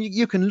 And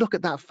you can look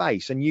at that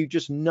face and you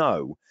just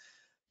know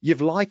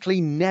you've likely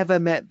never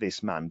met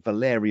this man,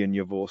 Valerian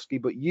Yavorsky,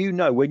 but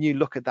when you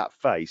look at that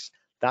face,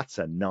 that's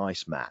a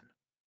nice man.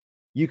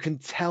 You can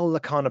tell the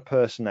kind of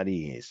person that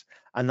he is.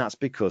 And that's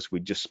because we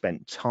just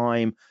spent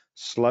time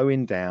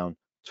slowing down,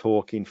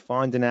 talking,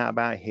 finding out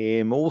about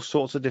him, all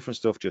sorts of different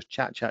stuff, just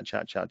chat.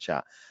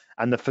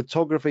 And the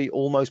photography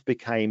almost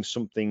became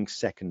something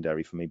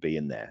secondary for me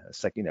being there.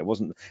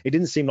 It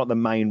didn't seem like the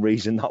main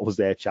reason that I was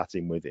there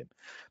chatting with him.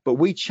 But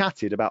we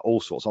chatted about all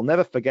sorts. I'll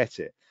never forget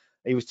it.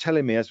 He was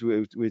telling me as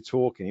we were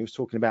talking, he was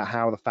talking about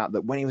how the fact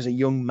that when he was a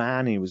young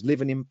man, he was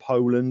living in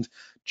Poland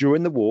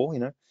during the war,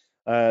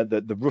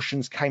 the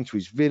Russians came to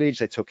his village,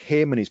 they took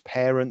him and his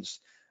parents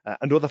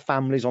and other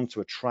families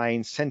onto a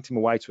train, sent him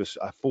away to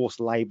a forced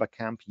labor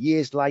camp.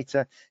 Years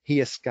later, he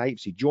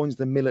escapes, he joins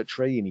the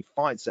military and he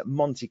fights at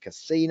Monte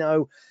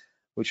Cassino,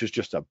 which was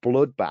just a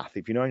bloodbath.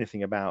 If you know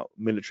anything about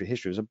military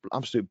history, it was an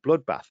absolute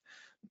bloodbath.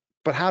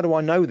 But how do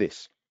I know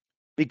this?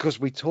 Because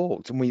we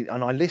talked and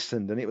I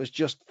listened, and it was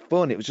just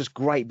fun. It was just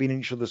great being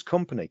in each other's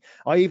company.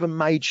 I even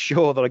made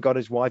sure that I got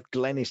his wife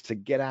Glenys to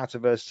get out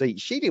of her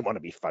seat. She didn't want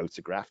to be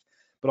photographed,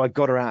 but I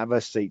got her out of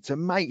her seat to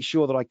make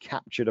sure that I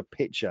captured a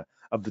picture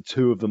of the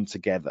two of them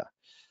together.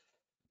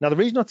 Now, the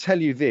reason I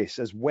tell you this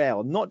as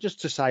well, not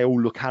just to say, oh,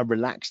 look how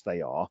relaxed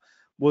they are,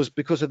 was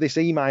because of this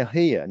email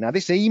here. Now,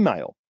 this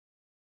email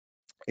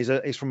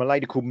is from a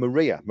lady called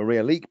Maria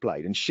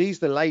Leakblade, and she's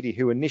the lady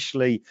who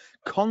initially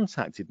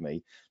contacted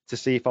me to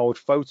see if I would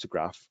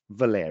photograph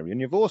Valerian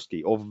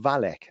Yavorsky, or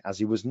Valek as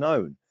he was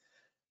known.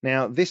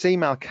 Now, this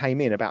email came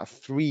in about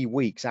 3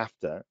 weeks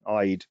after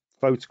I'd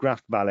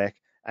photographed Valek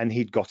and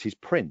he'd got his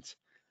print.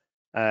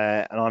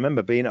 And I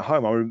remember being at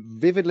home. I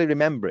vividly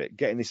remember it,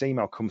 getting this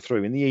email come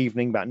through in the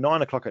evening, about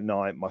 9 o'clock at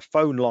night. My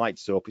phone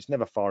lights up. It's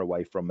never far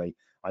away from me.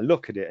 I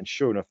look at it, and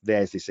sure enough,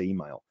 there's this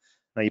email.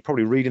 Now, you're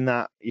probably reading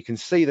that. You can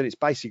see that it's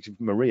basically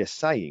Maria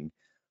saying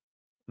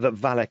that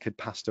Valek had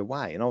passed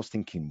away. And I was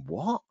thinking,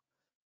 what?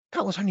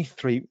 That was only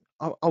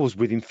I was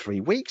with him 3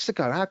 weeks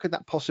ago. How could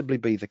that possibly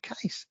be the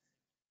case?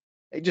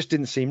 It just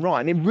didn't seem right.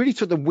 And it really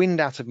took the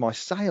wind out of my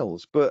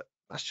sails. But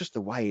That's just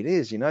the way it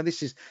is.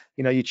 This is,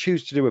 you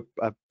choose to do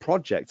a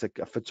project,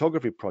 a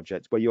photography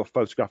project where you're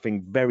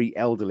photographing very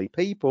elderly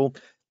people.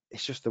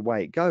 It's just the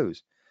way it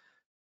goes.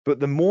 But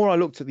the more I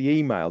looked at the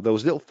email,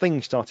 those little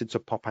things started to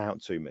pop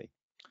out to me.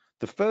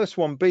 The first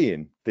one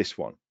being this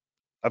one.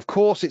 Of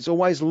course, it's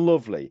always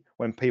lovely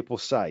when people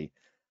say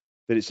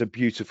that it's a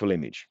beautiful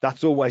image.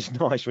 That's always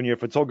nice when you're a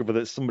photographer,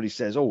 that somebody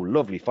says, oh,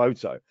 lovely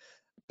photo.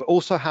 But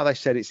also how they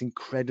said it's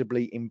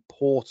incredibly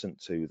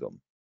important to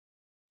them.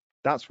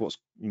 That's what's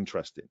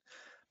interesting.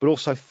 But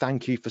also,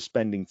 thank you for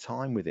spending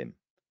time with him.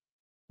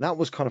 That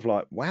was kind of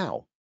like,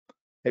 wow.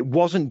 It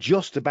wasn't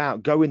just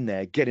about going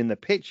there, getting the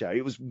picture.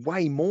 It was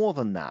way more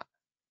than that.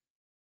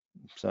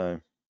 So,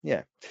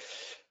 yeah.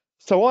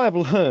 So I have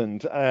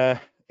learned,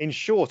 in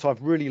short,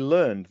 I've really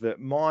learned that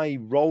my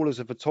role as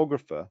a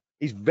photographer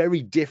is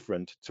very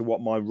different to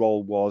what my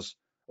role was,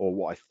 or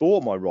what I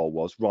thought my role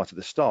was right at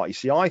the start. You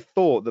see, I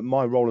thought that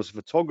my role as a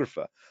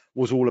photographer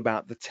was all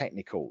about the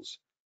technicals.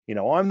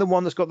 I'm the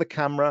one that's got the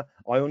camera.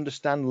 I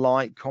understand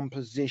light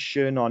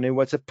composition. I knew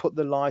where to put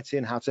the light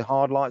in, how to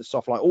hard light,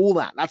 soft light, all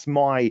that. That's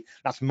my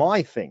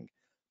thing.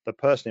 The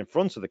person in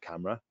front of the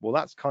camera, well,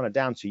 that's kind of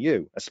down to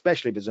you,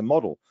 especially if it's a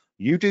model.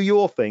 You do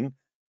your thing,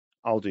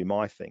 I'll do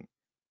my thing.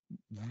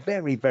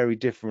 Very, very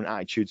different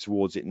attitude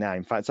towards it now.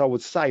 In fact, I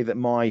would say that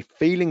my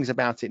feelings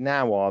about it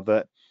now are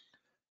that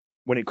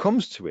when it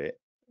comes to it,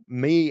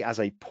 me as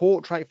a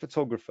portrait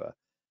photographer,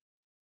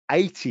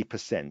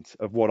 80%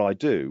 of what I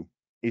do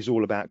is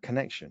all about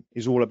connection,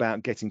 is all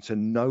about getting to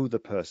know the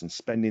person,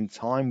 spending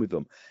time with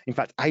them. In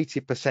fact,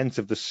 80%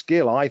 of the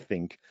skill, I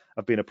think,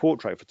 of being a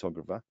portrait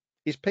photographer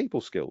is people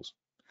skills.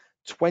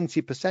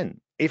 20%,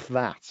 if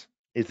that,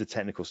 is the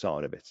technical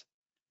side of it.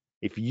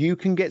 If you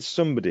can get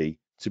somebody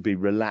to be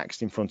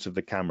relaxed in front of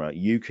the camera,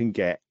 you can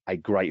get a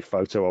great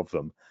photo of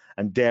them.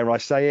 And dare I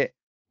say it,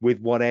 with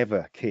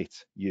whatever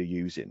kit you're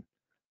using,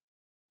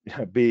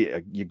 be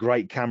it your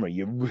great camera,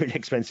 your really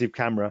expensive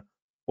camera,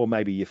 or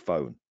maybe your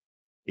phone.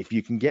 If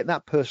you can get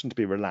that person to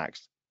be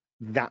relaxed,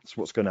 that's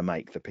what's going to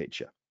make the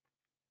picture.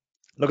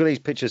 Look at these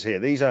pictures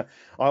here.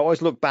 I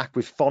always look back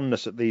with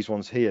fondness at these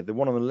ones here. The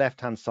one on the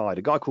left-hand side,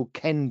 a guy called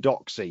Ken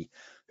Doxey,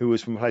 who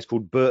was from a place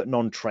called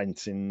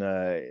Burton-on-Trent in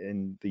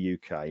the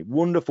UK.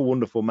 Wonderful,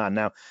 wonderful man.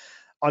 Now,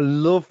 I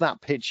love that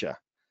picture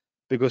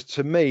because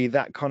to me,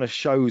 that kind of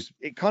shows,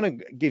 it kind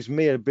of gives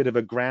me a bit of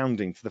a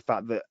grounding to the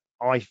fact that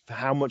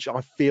how much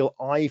I feel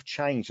I've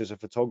changed as a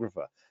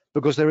photographer,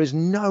 because there is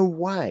no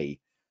way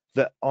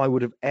that I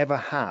would have ever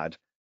had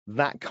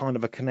that kind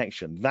of a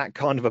connection, that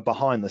kind of a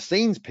behind the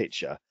scenes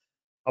picture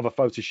of a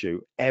photo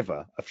shoot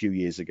ever a few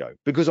years ago,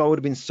 because I would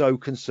have been so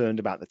concerned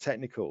about the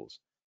technicals.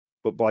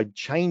 But by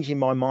changing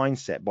my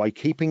mindset, by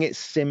keeping it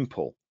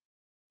simple,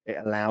 it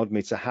allowed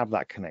me to have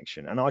that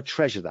connection. And I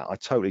treasure that. I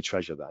totally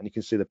treasure that. And you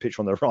can see the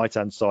picture on the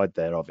right-hand side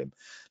there of him.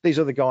 These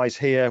other guys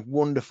here,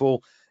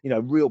 wonderful,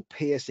 real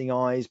piercing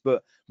eyes.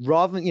 But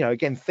rather than,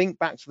 again, think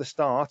back to the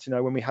start,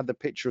 when we had the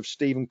picture of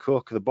Stephen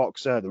Cook, the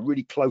boxer, the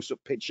really close-up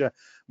picture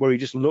where he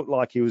just looked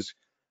like it was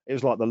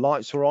like the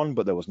lights were on,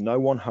 but there was no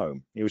one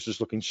home. He was just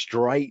looking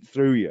straight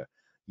through you.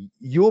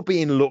 You're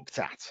being looked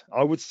at.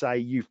 I would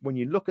say when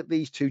you look at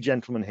these two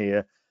gentlemen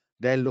here,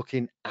 they're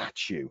looking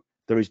at you.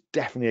 There is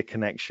definitely a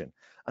connection.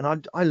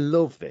 And I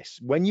love this.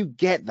 When you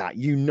get that,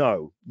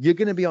 you're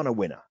going to be on a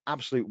winner,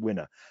 absolute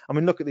winner. I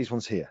mean, look at these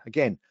ones here.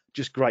 Again,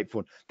 just great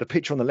fun. The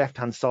picture on the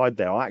left-hand side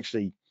there, I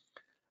actually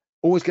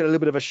always get a little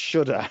bit of a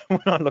shudder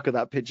when I look at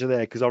that picture there,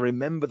 because I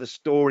remember the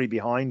story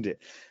behind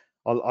it.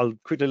 I'll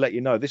quickly let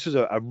you know, this was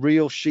a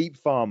real sheep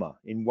farmer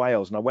in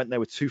Wales, and I went there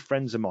with two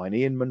friends of mine,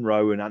 Ian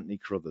Munro and Anthony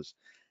Crothers.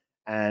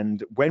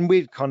 And when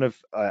we'd kind of,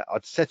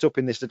 I'd set up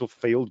in this little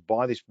field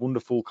by this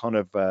wonderful kind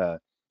of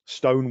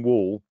stone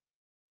wall,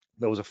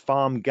 there was a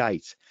farm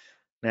gate.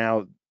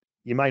 Now,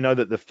 you may know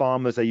that the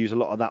farmers, they use a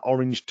lot of that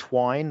orange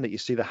twine that you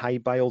see the hay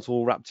bales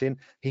all wrapped in.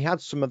 He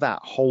had some of that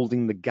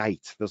holding the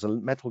gate. There's a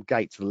metal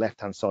gate to the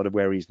left-hand side of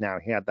where he is now.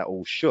 He had that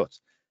all shut,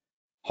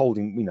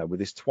 holding, with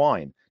this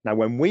twine. Now,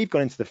 when we've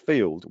gone into the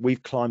field,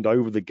 we've climbed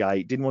over the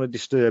gate, didn't want to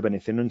disturb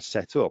anything, and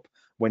set up.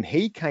 When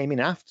he came in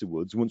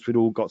afterwards, once we'd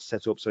all got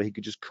set up so he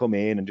could just come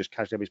in and just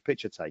casually have his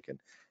picture taken,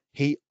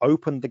 he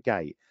opened the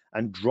gate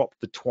and dropped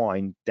the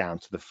twine down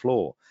to the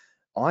floor.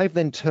 I've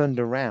then turned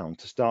around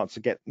to start to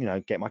get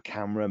my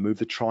camera, move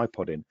the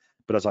tripod in.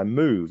 But as I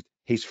moved,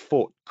 his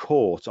foot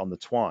caught on the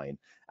twine,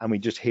 and we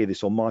just hear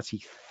this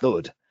almighty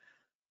thud.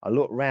 I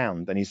look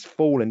round and he's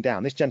fallen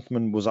down. This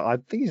gentleman was, I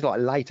think he's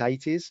like late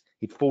 80s.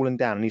 He'd fallen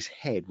down and his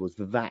head was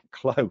that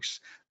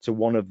close to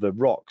one of the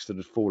rocks that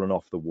had fallen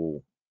off the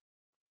wall.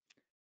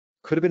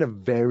 Could have been a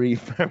very,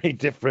 very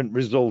different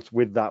result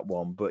with that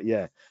one. But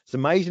yeah, it's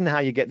amazing how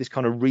you get this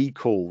kind of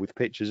recall with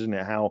pictures, isn't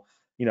it? How,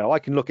 I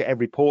can look at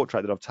every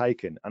portrait that I've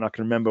taken and I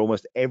can remember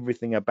almost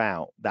everything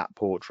about that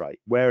portrait,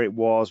 where it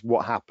was,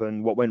 what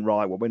happened, what went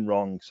right, what went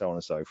wrong, so on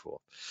and so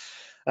forth.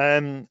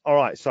 All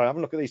right, so have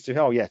a look at these two.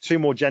 Oh yeah, two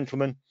more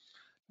gentlemen.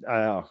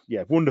 Yeah,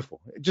 wonderful.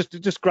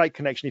 Just great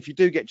connection. If you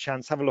do get a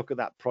chance, have a look at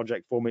that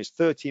project for me. It's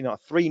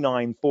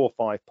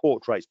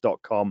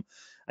 3945portraits.com,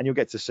 and you'll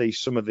get to see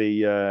some of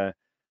the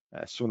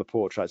some of the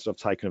portraits that I've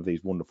taken of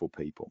these wonderful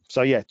people.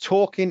 So yeah,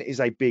 talking is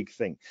a big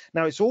thing.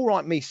 Now, it's all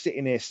right me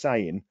sitting here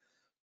saying,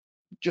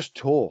 just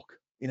talk,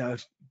 you know,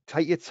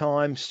 take your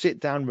time, sit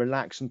down,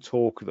 relax and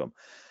talk to them.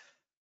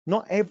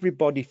 Not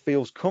everybody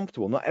feels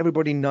comfortable. Not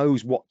everybody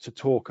knows what to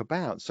talk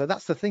about. So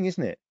that's the thing,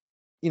 isn't it?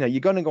 You know, you're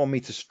going to go and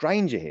meet a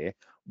stranger here.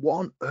 What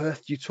on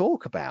earth do you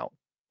talk about?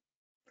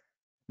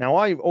 Now,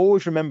 I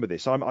always remember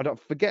this. I don't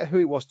forget who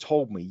it was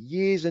told me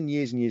years and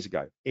years and years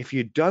ago. If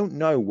you don't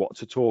know what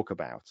to talk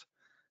about,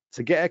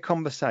 to get a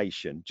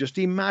conversation, just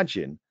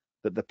imagine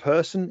that the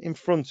person in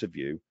front of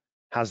you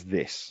has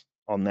this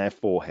on their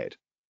forehead.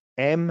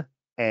 MMFI.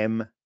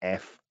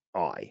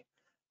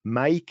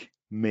 Make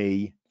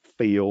me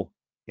feel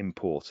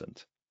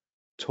important.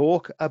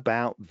 Talk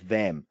about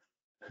them.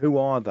 Who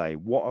are they?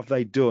 What have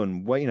they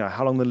done? Well, you know,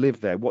 how long they live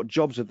there? What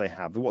jobs do they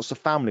have? What's the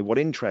family? What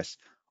interests?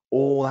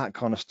 All that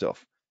kind of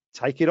stuff.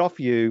 Take it off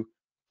you,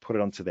 put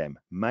it onto them.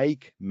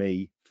 Make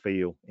me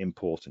feel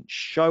important.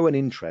 Show an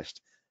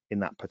interest in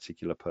that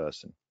particular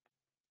person.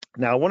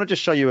 Now, I want to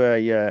just show you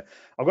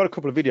I've got a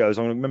couple of videos.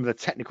 I remember the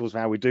technicals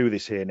of how we do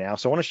this here now.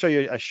 So I want to show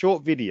you a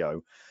short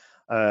video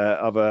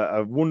of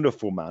a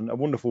wonderful man, a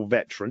wonderful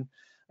veteran.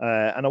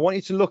 And I want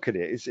you to look at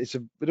it. It's a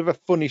bit of a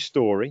funny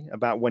story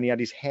about when he had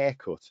his hair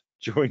cut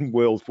during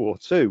World War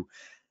II.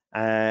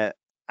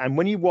 And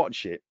when you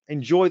watch it,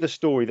 enjoy the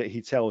story that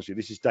he tells you.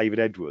 This is David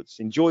Edwards.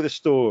 Enjoy the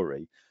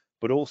story,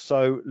 but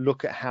also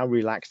look at how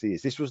relaxed he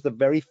is. This was the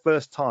very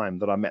first time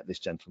that I met this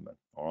gentleman.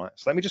 All right.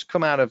 So let me just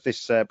come out of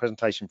this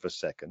presentation for a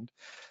second.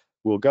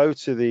 We'll go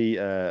to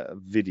the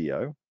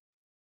video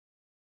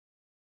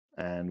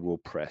and we'll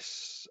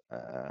press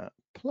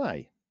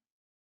play.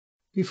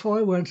 Before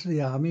I went to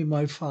the army,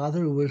 my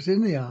father, who was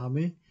in the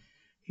army,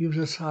 he was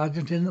a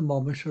sergeant in the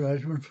Monmouthshire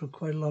Regiment for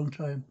quite a long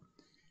time.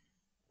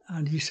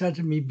 And he said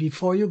to me,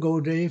 before you go,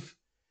 Dave,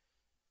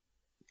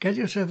 get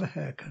yourself a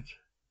haircut.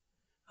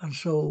 And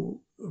so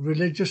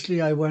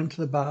religiously I went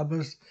to the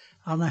barber's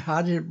and I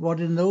had it, what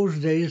in those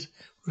days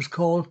was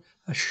called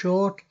a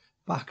short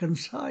back and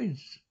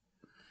sides.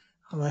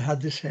 And I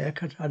had this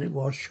haircut and it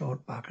was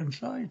short back and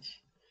sides,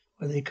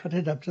 where they cut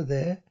it up to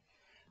there,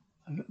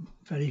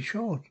 very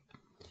short.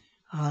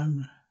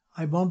 And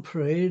I'm on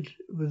parade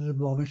with the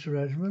Monmouthshire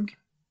Regiment.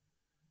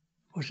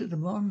 Was it the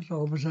Mons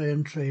or was I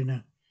in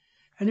training?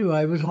 Anyway,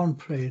 I was on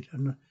parade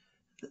and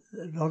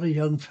a lot of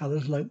young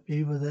fellas like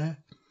me were there.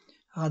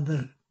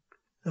 And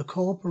the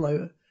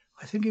corporal,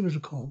 I think he was a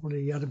corporal,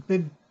 he had a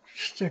big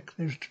stick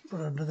they used to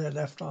put under their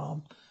left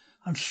arm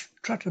and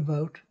strut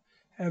about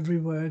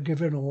everywhere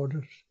giving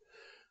orders.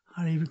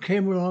 And he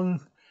came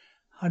along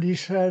and he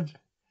said,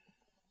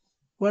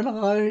 when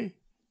I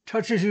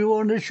touches you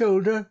on the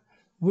shoulder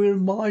with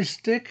my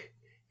stick,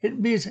 it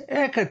means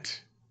haircut.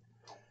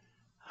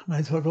 And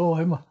I thought,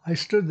 oh, I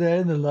stood there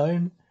in the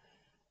line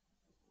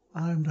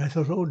and I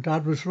thought, oh,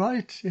 Dad was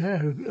right.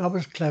 Yeah, that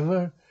was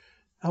clever.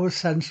 That was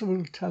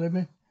sensible telling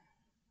me.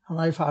 And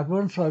I've had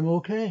one, so I'm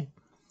okay.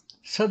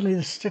 Suddenly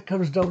the stick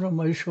comes down on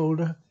my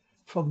shoulder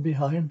from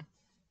behind.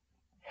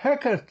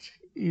 Haircut,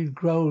 he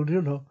growled,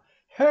 you know,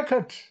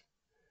 haircut.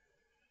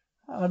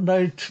 And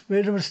I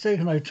made a mistake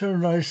and I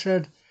turned and I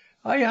said,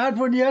 I had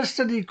one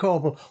yesterday,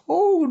 Corporal.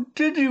 Oh,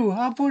 did you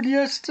have one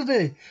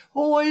yesterday?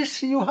 Oh, I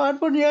see you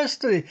had one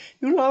yesterday.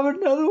 You'll have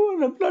another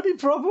one, a bloody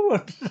proper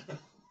one.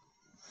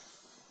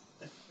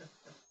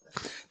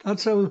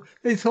 That's how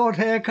they thought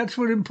haircuts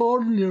were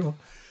important, you know.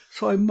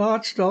 So I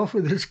marched off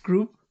with this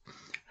group.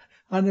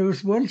 And there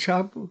was one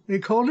chap, they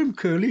called him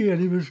Curly,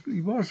 and he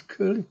was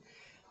Curly.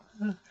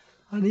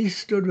 And he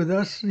stood with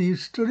us, and he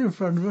stood in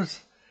front of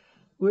us.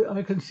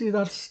 I can see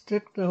that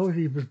stick now,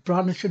 he was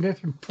brandishing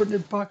it and putting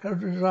it back out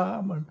of his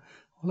arm and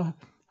all that.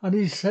 And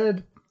he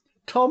said,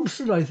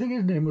 Thompson, I think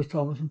his name was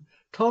Thompson,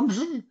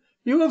 Thompson,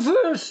 you were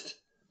first.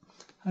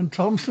 And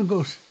Thompson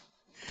goes,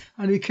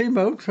 and he came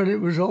out and it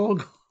was all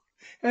gone.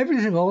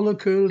 Everything, all the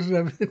curls and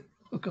everything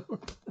were gone.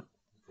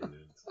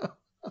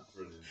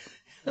 Brilliant.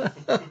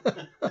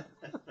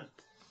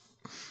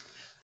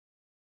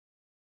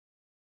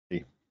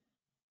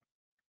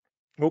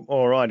 Oh,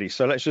 alrighty,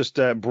 so let's just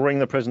bring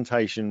the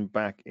presentation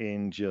back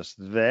in just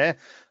there.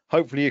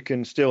 Hopefully you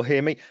can still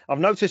hear me. I've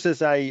noticed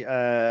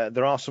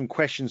there are some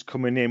questions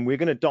coming in. We're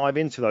going to dive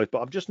into those,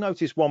 but I've just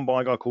noticed one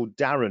by a guy called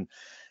Darren,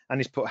 and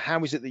he's put,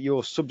 how is it that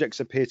your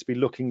subjects appear to be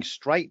looking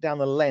straight down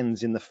the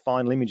lens in the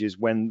final images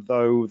when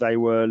though they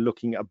were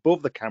looking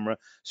above the camera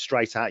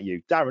straight at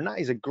you? Darren, that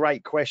is a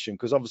great question,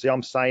 because obviously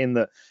I'm saying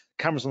that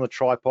camera's on the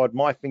tripod,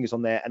 my finger's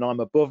on there, and I'm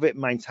above it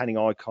maintaining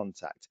eye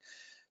contact.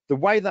 The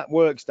way that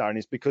works, Darren,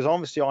 is because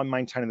obviously I'm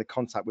maintaining the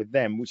contact with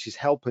them, which is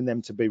helping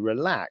them to be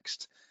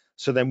relaxed.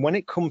 So then when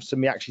it comes to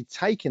me actually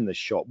taking the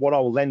shot, what I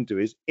will then do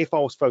is, if I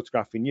was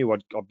photographing you,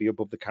 I'd be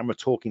above the camera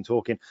talking,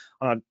 and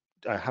I'd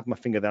have my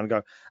finger there and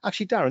go,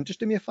 actually, Darren, just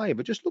do me a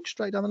favor, just look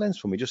straight down the lens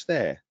for me, just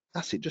there.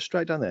 That's it, just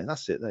straight down there.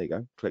 That's it, there you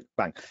go, click,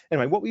 bang.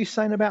 Anyway, what were you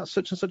saying about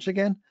such and such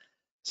again?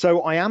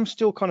 So I am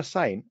still kind of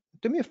saying,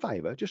 do me a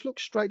favor, just look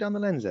straight down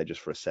the lens there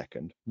just for a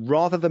second,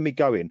 rather than me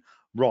going,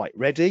 right,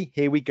 ready,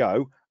 here we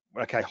go.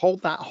 Okay,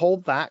 hold that,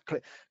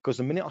 because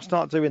the minute I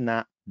start doing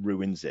that,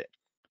 ruins it.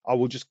 I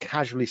will just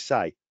casually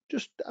say,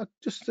 just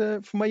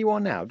from where you are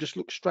now, just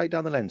look straight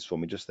down the lens for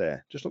me, just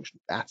there. Just look,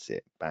 that's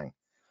it, bang.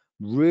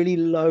 Really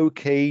low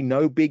key,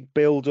 no big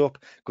build up,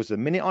 because the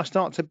minute I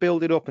start to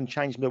build it up and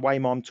change the way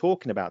I'm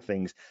talking about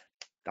things,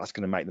 that's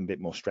going to make them a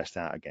bit more stressed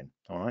out again.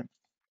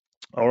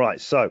 All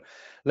right, so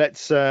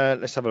let's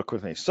have a look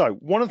at this. So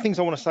one of the things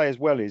I want to say as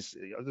well is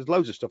there's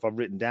loads of stuff I've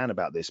written down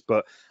about this,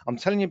 but I'm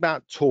telling you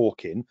about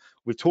talking.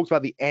 We've talked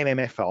about the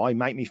MMFI,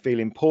 make me feel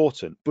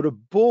important, but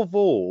above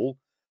all,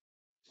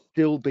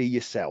 still be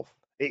yourself.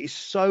 It is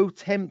so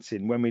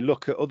tempting when we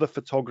look at other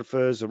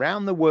photographers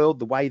around the world,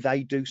 the way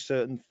they do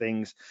certain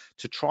things,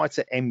 to try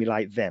to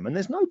emulate them. And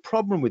there's no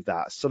problem with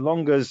that, so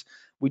long as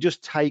we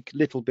just take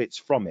little bits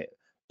from it,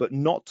 but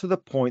not to the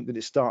point that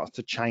it starts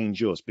to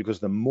change us,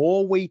 because the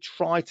more we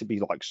try to be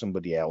like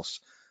somebody else,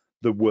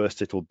 the worse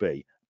it'll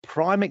be.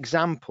 Prime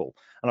example,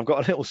 and I've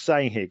got a little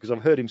saying here because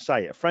I've heard him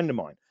say it, a friend of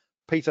mine,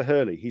 Peter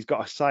Hurley, he's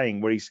got a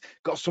saying where he's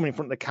got someone in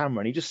front of the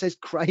camera and he just says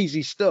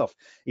crazy stuff.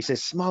 He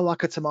says, smile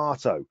like a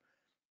tomato.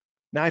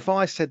 Now, if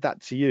I said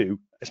that to you,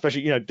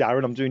 especially,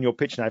 Darren, I'm doing your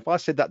pitch now. If I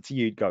said that to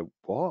you, you'd go,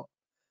 what?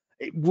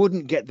 It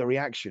wouldn't get the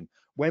reaction.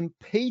 When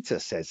Peter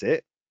says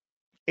it,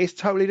 it's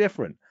totally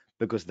different,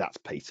 because that's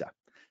Peter.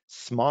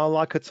 Smile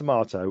like a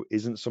tomato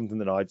isn't something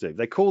that I do.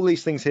 They call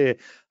these things here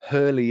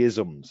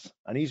Hurleyisms,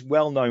 and he's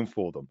well known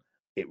for them.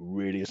 It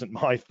really isn't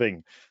my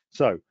thing.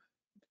 So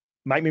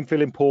make me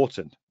feel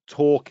important,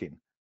 talking.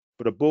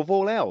 But above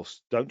all else,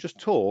 don't just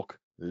talk,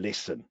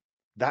 listen.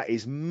 That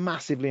is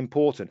massively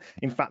important.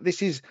 In fact,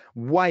 this is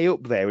way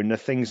up there in the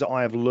things that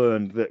I have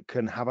learned that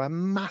can have a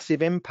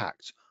massive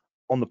impact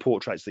on the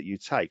portraits that you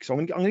take. So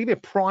I'm going to give you a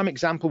prime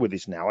example with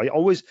this now. I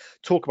always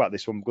talk about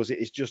this one because it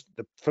is just,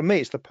 for me,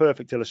 it's the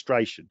perfect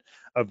illustration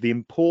of the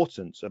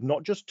importance of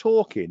not just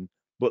talking,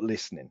 but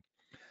listening.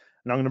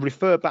 And I'm going to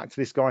refer back to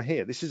this guy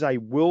here. This is a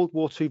World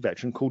War II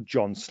veteran called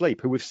John Sleep,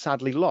 who we've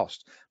sadly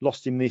lost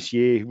him this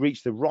year. He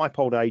reached the ripe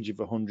old age of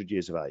 100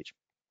 years of age.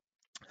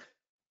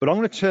 But I'm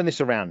going to turn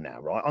this around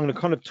now, right? I'm going to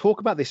kind of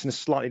talk about this in a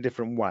slightly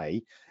different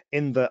way,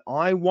 in that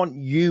I want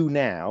you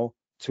now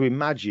to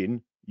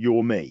imagine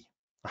you're me,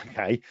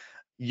 okay?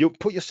 You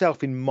put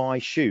yourself in my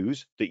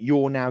shoes, that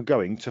you're now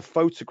going to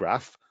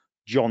photograph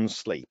John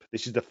Sleep.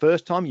 This is the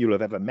first time you'll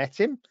have ever met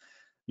him.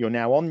 You're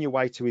now on your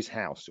way to his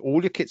house.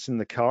 All your kit's in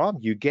the car.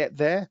 You get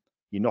there,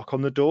 you knock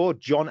on the door.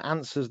 John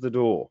answers the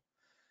door.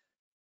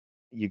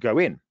 You go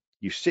in,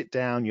 you sit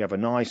down, you have a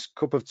nice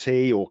cup of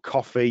tea or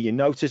coffee. You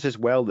notice as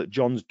well that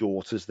John's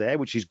daughter's there,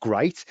 which is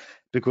great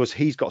because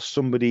he's got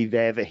somebody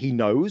there that he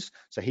knows,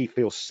 so he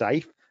feels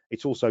safe.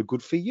 It's also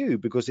good for you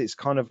because it's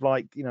kind of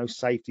like,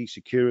 safety,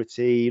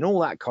 security, and all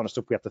that kind of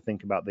stuff we have to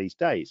think about these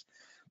days.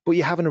 But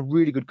you're having a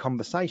really good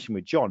conversation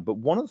with John. But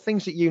one of the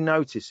things that you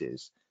notice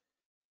is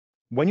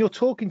when you're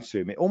talking to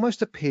him, it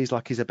almost appears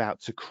like he's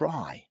about to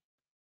cry.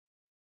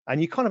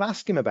 And you kind of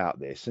ask him about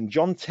this, and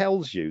John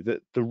tells you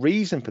that the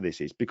reason for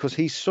this is because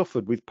he's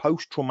suffered with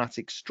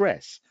post-traumatic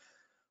stress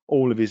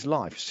all of his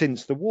life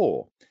since the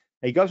war.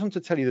 He goes on to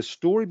tell you the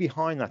story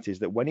behind that is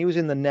that when he was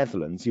in the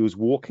Netherlands, he was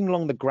walking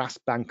along the grass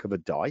bank of a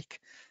dike,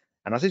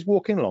 and as he's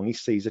walking along, he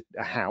sees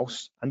a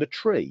house and a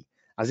tree.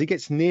 As he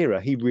gets nearer,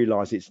 he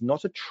realizes it's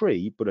not a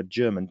tree, but a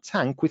German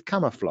tank with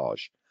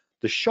camouflage.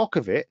 The shock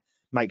of it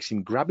makes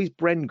him grab his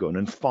Bren gun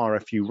and fire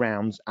a few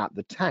rounds at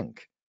the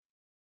tank.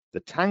 The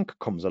tank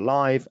comes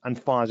alive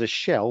and fires a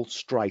shell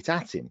straight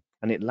at him,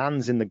 and it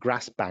lands in the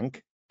grass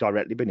bank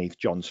directly beneath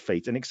John's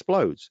feet and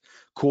explodes,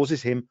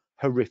 causes him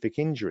horrific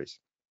injuries.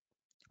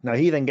 Now,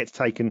 he then gets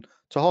taken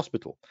to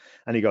hospital,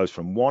 and he goes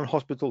from one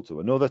hospital to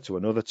another, to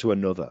another, to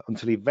another,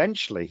 until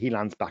eventually he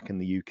lands back in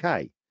the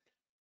UK.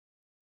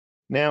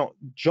 Now,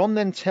 John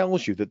then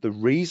tells you that the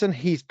reason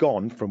he's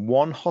gone from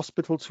one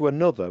hospital to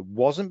another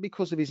wasn't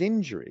because of his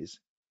injuries,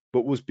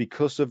 but was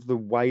because of the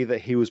way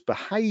that he was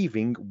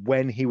behaving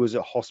when he was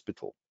at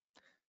hospital.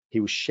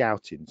 He was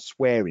shouting,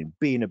 swearing,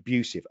 being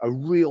abusive, a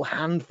real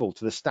handful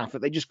to the staff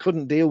that they just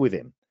couldn't deal with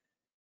him.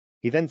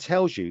 He then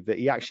tells you that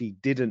he actually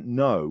didn't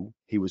know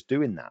he was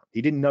doing that.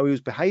 He didn't know he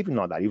was behaving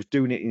like that. He was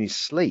doing it in his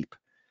sleep.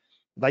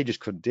 They just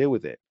couldn't deal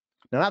with it.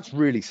 Now, that's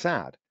really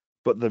sad.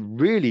 But the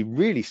really,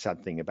 really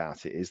sad thing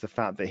about it is the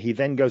fact that he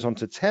then goes on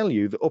to tell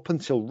you that up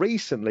until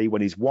recently,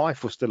 when his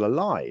wife was still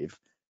alive,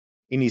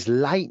 in his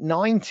late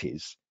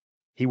 90s,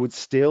 he would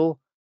still,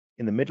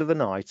 in the middle of the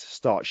night,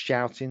 start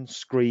shouting,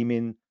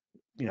 screaming,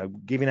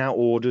 giving out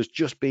orders,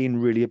 just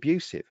being really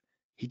abusive.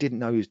 He didn't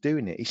know he was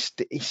doing it.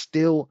 He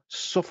still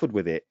suffered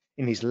with it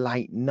in his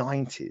late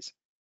 90s.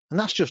 And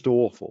that's just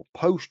awful.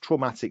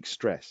 Post-traumatic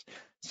stress.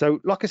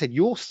 So, like I said,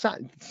 you're sat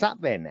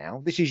there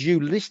now. This is you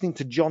listening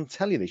to John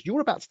tell you this.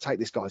 You're about to take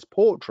this guy's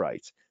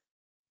portrait.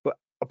 But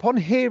upon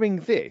hearing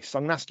this,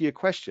 I'm going to ask you a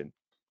question.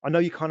 I know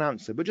you can't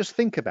answer, but just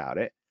think about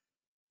it.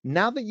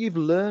 Now that you've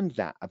learned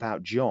that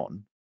about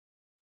John,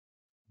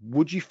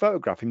 would you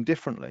photograph him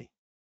differently?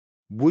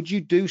 Would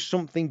you do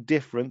something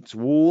different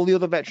to all the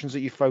other veterans that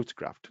you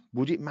photographed?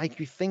 Would it make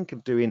you think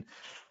of doing,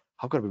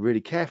 I've got to be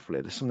really careful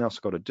here, there's something else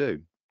I've got to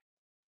do?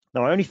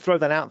 Now, I only throw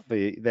that out for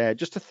you there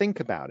just to think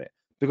about it,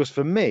 because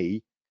for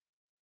me,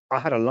 I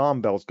had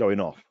alarm bells going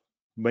off.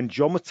 When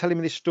John was telling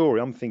me this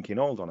story, I'm thinking,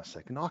 hold on a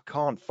second, I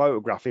can't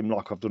photograph him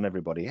like I've done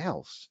everybody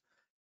else.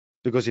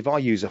 Because if I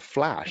use a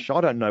flash,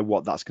 I don't know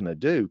what that's going to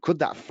do. Could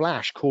that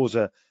flash cause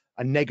a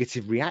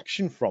negative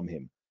reaction from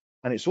him?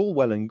 And it's all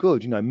well and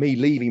good, me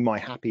leaving my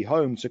happy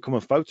home to come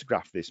and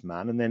photograph this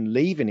man and then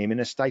leaving him in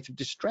a state of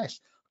distress.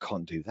 I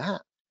can't do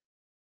that.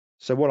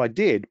 So what I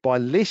did, by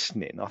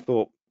listening, I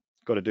thought,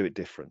 got to do it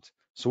different.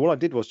 So what I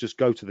did was just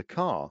go to the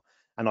car,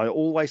 and I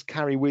always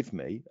carry with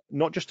me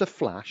not just a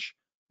flash,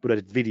 but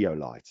a video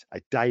light,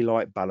 a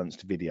daylight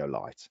balanced video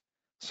light.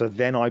 So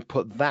then I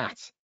put that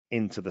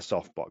into the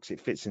softbox.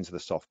 It fits into the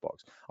softbox.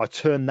 I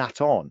turn that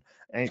on,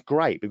 and it's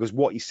great because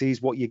what you see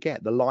is what you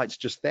get. The light's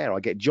just there. I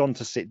get John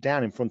to sit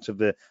down in front of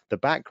the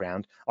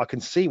background. I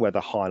can see where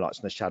the highlights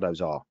and the shadows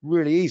are.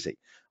 Really easy.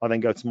 I then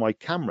go to my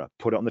camera,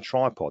 put it on the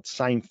tripod,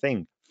 same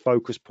thing,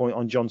 focus point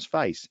on John's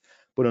face.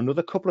 But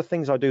another couple of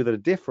things I do that are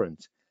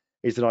different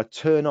is that I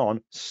turn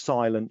on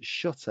silent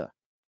shutter.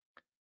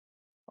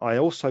 I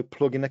also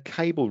plug in a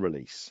cable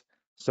release.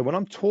 So when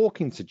I'm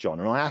talking to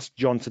John and I ask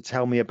John to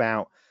tell me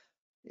about,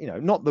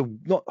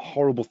 not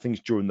horrible things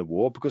during the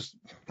war, because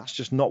that's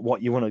just not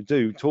what you want to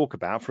do, talk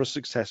about for a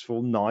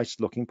successful, nice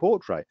looking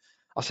portrait.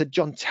 I said,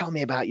 John, tell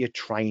me about your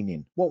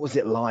training. What was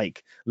it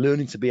like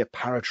learning to be a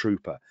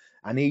paratrooper?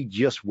 And he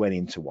just went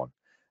into one.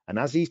 And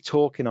as he's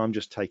talking, I'm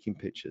just taking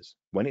pictures.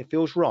 When it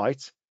feels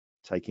right,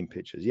 taking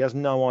pictures. He has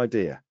no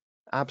idea,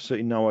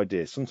 absolutely no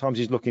idea. Sometimes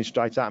he's looking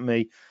straight at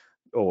me,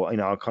 or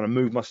I kind of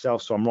move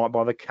myself so I'm right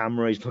by the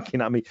camera. He's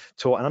looking at me,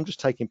 and I'm just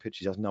taking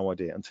pictures. He has no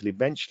idea until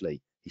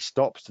eventually he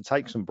stops to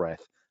take some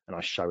breath, and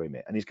I show him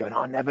it, and he's going,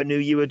 "I never knew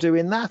you were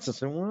doing that." I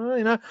said,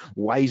 "Well,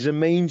 ways and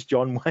means,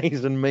 John,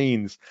 ways and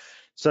means."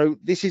 So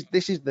this is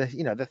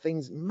the the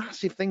things,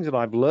 massive things that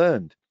I've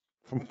learned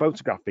from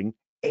photographing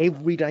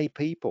everyday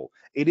people.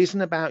 It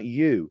isn't about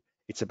you.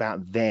 It's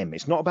about them.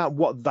 It's not about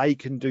what they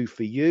can do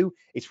for you.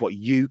 It's what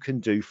you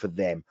can do for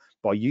them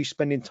by you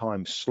spending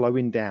time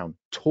slowing down,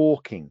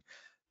 talking,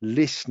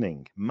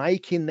 listening,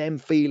 making them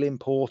feel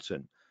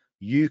important.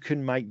 You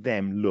can make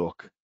them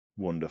look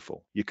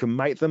wonderful. You can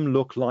make them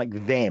look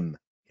like them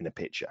in a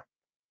picture.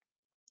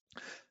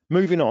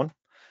 Moving on,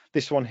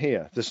 this one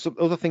here. There's some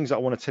other things that I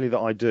want to tell you that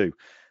I do.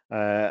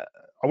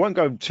 I won't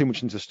go too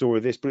much into the story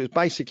of this, but it's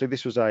basically,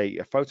 this was a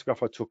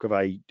photograph I took of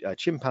a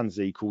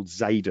chimpanzee called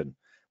Zayden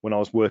when I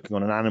was working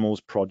on an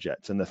animals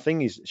project. And the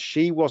thing is,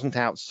 she wasn't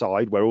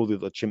outside where all the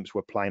other chimps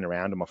were playing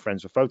around and my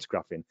friends were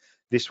photographing.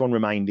 This one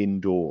remained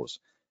indoors.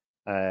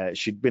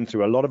 She'd been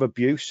through a lot of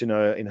abuse in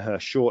her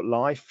short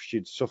life.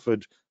 She'd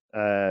suffered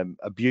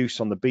abuse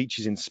on the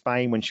beaches in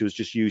Spain when she was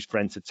just used for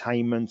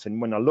entertainment.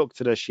 And when I looked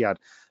at her, she had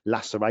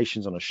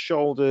lacerations on her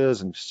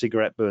shoulders and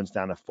cigarette burns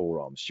down her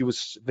forearms. She was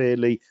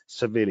severely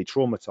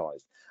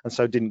traumatized, and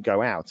so didn't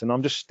go out. And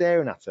I'm just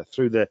staring at her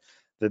through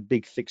the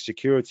big thick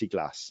security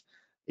glass.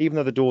 Even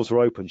though the doors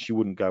were open, she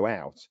wouldn't go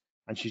out,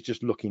 and she's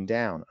just looking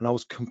down. And I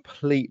was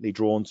completely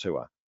drawn to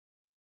her.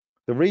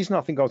 The reason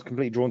I think I was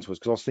completely drawn to her is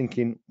because I was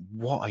thinking,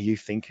 what are you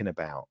thinking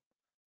about?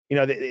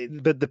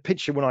 The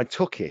picture, when I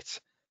took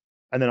it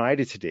and then I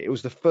edited it, it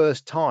was the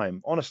first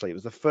time, honestly, it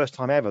was the first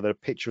time ever that a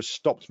picture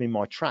stopped me in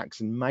my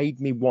tracks and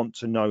made me want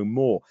to know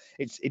more.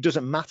 It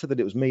doesn't matter that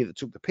it was me that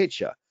took the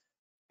picture,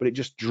 but it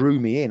just drew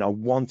me in. I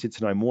wanted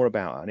to know more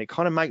about her. And it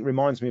kind of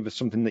reminds me of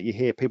something that you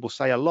hear people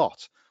say a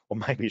lot, or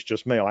maybe it's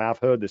just me, I have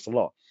heard this a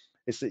lot.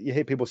 It's that you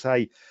hear people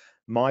say,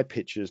 my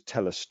pictures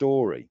tell a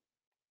story.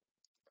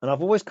 And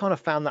I've always kind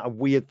of found that a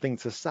weird thing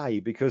to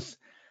say, because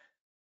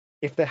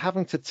if they're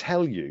having to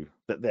tell you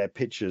that their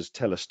pictures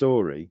tell a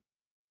story,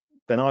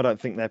 then I don't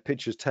think their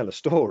pictures tell a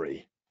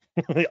story.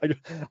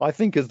 I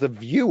think as the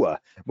viewer,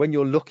 when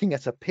you're looking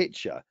at a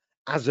picture,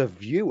 as a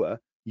viewer,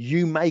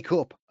 you make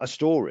up a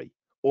story,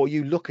 or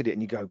you look at it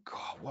and you go,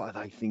 God, what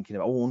are they thinking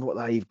about? I wonder what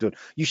they've done.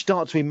 You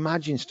start to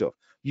imagine stuff.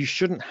 You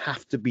shouldn't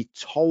have to be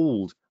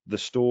told the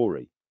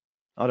story.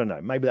 I don't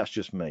know. Maybe that's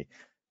just me.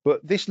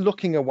 But this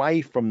looking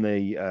away from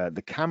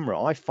the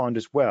camera, I find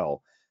as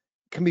well,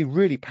 can be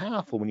really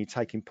powerful when you're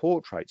taking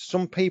portraits.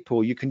 Some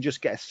people, you can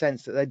just get a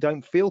sense that they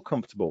don't feel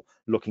comfortable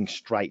looking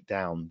straight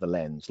down the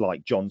lens,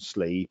 like John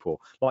Sleep or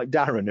like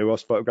Darren, who I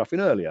was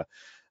photographing earlier.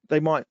 They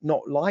might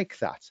not like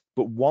that.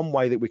 But one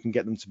way that we can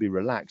get them to be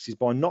relaxed is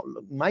by not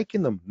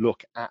making them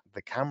look at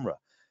the camera,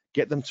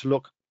 get them to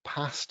look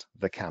past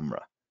the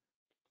camera.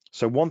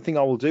 So one thing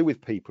I will do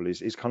with people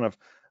is kind of,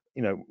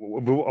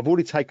 I've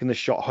already taken the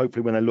shot,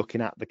 hopefully when they're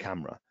looking at the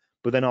camera,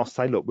 but then I'll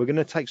say, look, we're going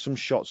to take some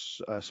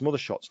shots, some other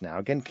shots now,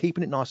 again,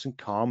 keeping it nice and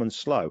calm and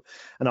slow.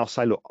 And I'll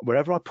say, look,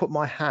 wherever I put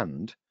my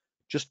hand,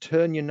 just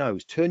turn your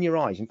nose, turn your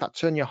eyes, in fact,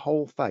 turn your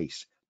whole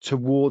face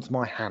towards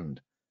my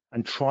hand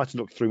and try to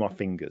look through my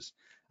fingers.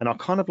 And I'll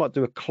kind of like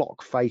do a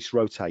clock face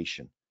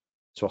rotation.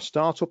 So I'll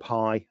start up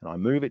high and I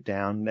move it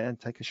down, then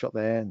take a shot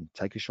there and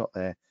take a shot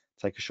there,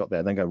 take a shot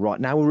there, then go, right,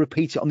 now we'll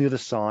repeat it on the other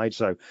side.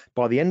 So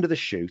by the end of the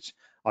shoot,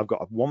 I've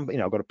got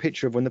I've got a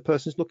picture of when the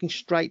person's looking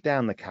straight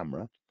down the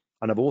camera,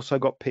 and I've also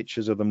got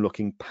pictures of them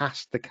looking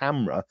past the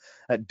camera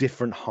at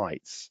different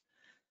heights.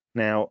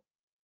 Now,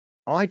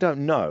 I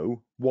don't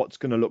know what's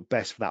going to look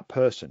best for that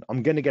person.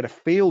 I'm going to get a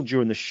feel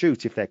during the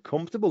shoot if they're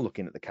comfortable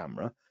looking at the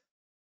camera,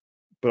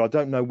 but I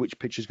don't know which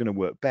picture is going to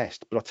work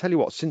best. But I'll tell you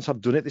what, since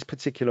I've done it this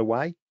particular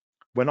way,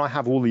 when I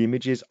have all the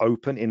images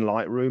open in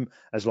Lightroom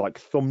as like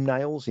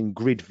thumbnails in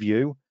grid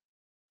view,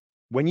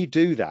 when you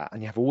do that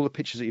and you have all the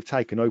pictures that you've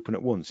taken open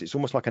at once, it's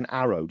almost like an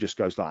arrow just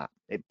goes like that.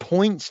 It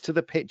points to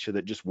the picture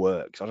that just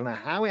works. I don't know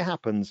how it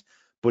happens,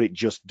 but it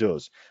just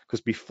does. Because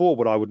before,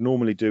 what I would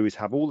normally do is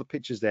have all the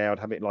pictures there. I'd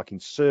have it like in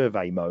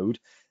survey mode,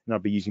 and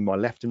I'd be using my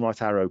left and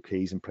right arrow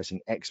keys and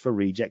pressing X for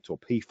reject or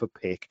P for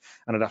pick,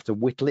 and I'd have to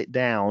whittle it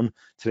down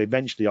till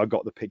eventually I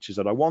got the pictures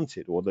that I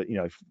wanted, or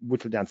the,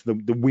 whittle it down to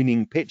the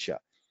winning picture.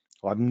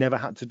 I've never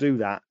had to do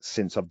that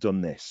since I've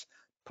done this.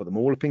 Put them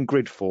all up in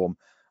grid form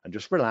and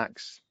just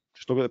relax.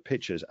 Just look at the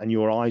pictures and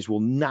your eyes will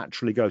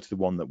naturally go to the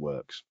one that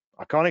works.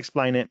 I can't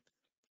explain it.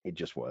 It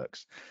just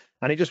works.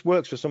 And it just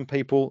works for some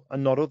people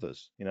and not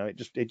others.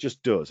 It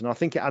just does. And I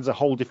think it adds a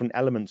whole different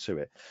element to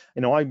it.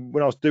 When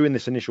I was doing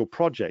this initial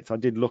project, I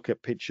did look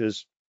at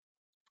pictures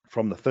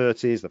from the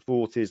 30s, the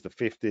 40s, the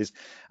 50s,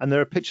 and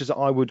there are pictures that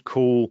I would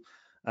call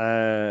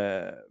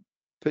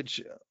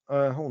picture.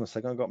 Hold on a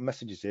second. I've got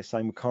messages here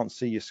saying we can't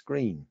see your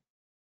screen.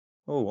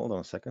 Oh, hold on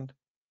a second.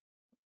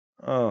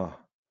 Oh,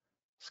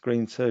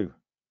 screen 2.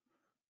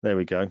 There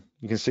we go.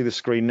 You can see the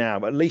screen now,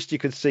 but at least you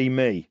could see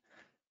me.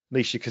 At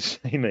least you could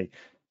see me.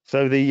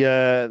 So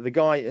the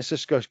guy, let's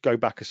just go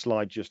back a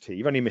slide just here.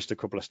 You've only missed a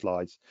couple of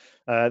slides.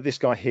 This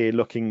guy here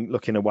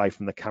looking away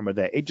from the camera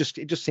there. It just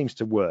seems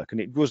to work, and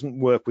it doesn't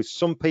work with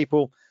some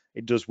people.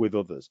 It does with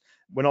others.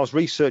 When I was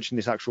researching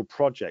this actual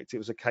project, it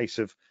was a case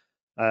of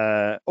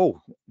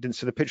oh, didn't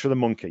see the picture of the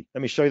monkey.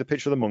 Let me show you the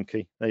picture of the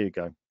monkey. There you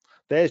go.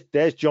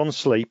 There's John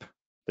Sleep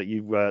that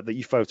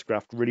you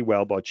photographed really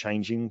well by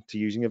changing to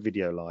using a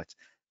video light.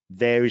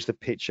 There is the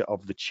picture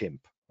of the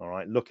chimp. All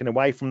right, looking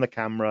away from the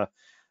camera,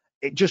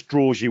 it just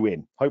draws you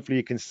in. Hopefully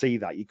you can see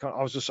that.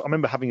 I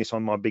remember having this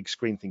on my big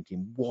screen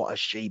thinking, what has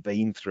she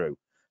been through?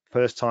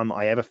 First time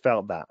I ever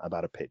felt that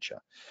about a picture.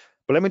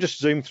 But let me just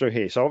zoom through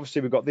here. So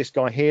obviously we've got this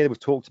guy here. We've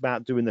talked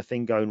about doing the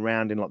thing going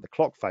round in like the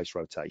clock face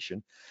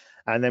rotation.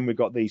 And then we've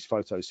got these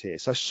photos here.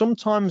 So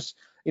sometimes,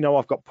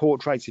 I've got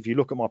portraits. If you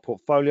look at my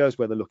portfolios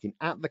where they're looking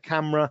at the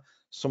camera,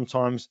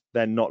 sometimes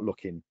they're not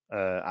looking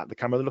at the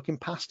camera, they're looking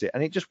past it.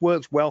 And it just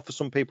works well for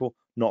some people,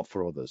 not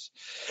for others.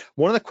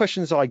 One of the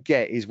questions I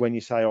get is when you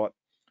say, oh,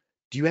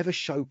 do you ever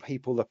show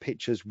people the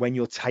pictures when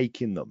you're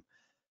taking them?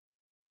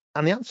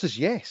 And the answer is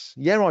yes.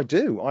 Yeah, I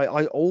do.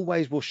 I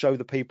always will show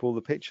the people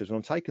the pictures when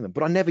I'm taking them,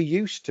 but I never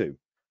used to,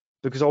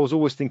 because I was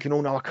always thinking,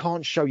 oh no, I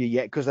can't show you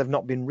yet because they've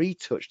not been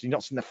retouched. You've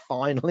not seen the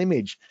final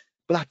image,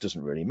 but that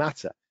doesn't really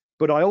matter.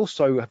 But I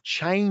also have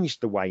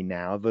changed the way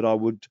now that I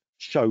would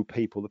show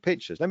people the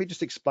pictures. Let me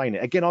just explain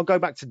it. Again, I'll go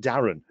back to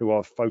Darren, who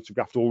I've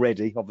photographed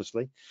already,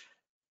 obviously.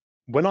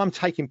 When I'm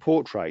taking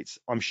portraits,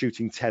 I'm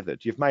shooting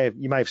tethered. You may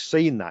have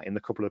seen that in the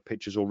couple of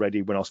pictures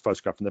already when I was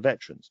photographing the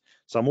veterans.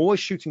 So I'm always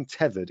shooting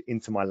tethered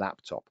into my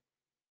laptop.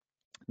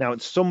 Now,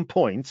 at some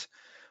point,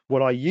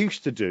 what I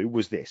used to do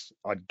was this.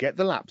 I'd get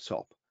the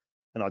laptop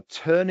and I'd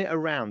turn it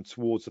around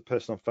towards the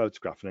person I'm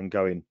photographing and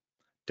going,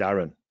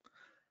 Darren,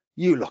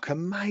 you look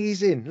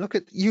amazing.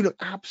 You look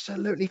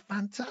absolutely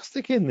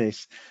fantastic in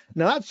this.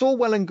 Now, that's all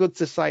well and good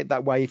to say it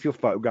that way if you're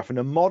photographing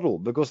a model,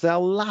 because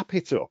they'll lap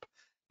it up.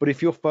 But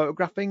if you're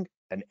photographing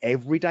an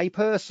everyday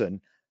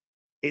person,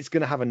 it's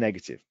going to have a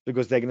negative,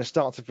 because they're going to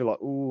start to feel like,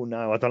 oh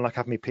no, I don't like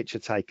having my picture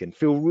taken,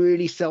 feel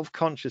really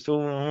self-conscious,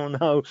 oh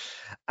no,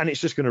 and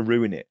it's just going to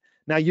ruin it.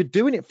 Now, you're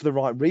doing it for the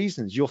right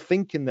reasons. You're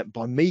thinking that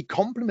by me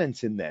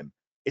complimenting them,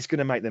 it's going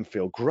to make them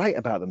feel great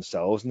about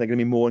themselves, and they're going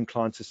to be more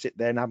inclined to sit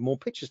there and have more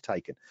pictures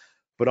taken.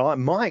 But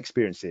my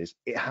experience is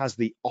it has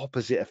the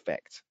opposite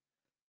effect.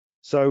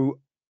 So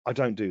I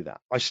don't do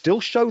that. I still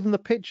show them the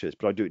pictures,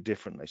 but I do it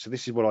differently. So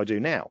this is what I do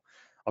now.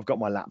 I've got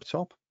my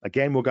laptop.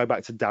 Again, we'll go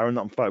back to Darren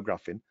that I'm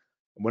photographing.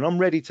 And when I'm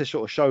ready to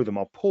sort of show them,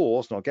 I'll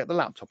pause and I'll get the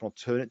laptop and I'll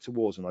turn it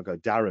towards them. I'll go,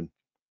 Darren,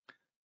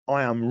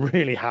 I am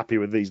really happy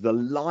with these. The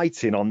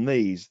lighting on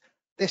these,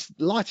 this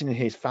lighting in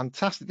here is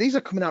fantastic. These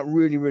are coming out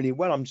really, really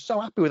well. I'm so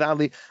happy with how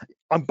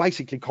I'm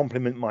basically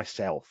complimenting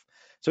myself.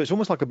 So it's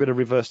almost like a bit of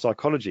reverse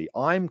psychology.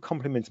 I'm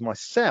complimenting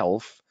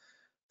myself.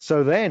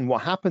 So then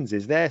what happens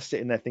is they're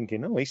sitting there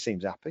thinking, oh, he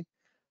seems happy.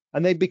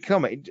 And they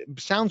become, it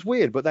sounds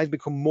weird, but they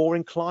become more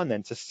inclined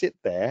then to sit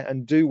there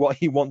and do what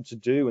you want to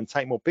do and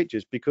take more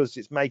pictures, because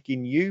it's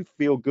making you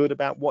feel good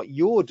about what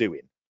you're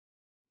doing,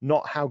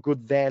 not how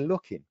good they're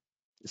looking.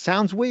 It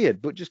sounds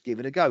weird, but just give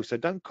it a go. So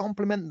don't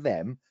compliment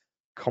them,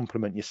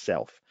 compliment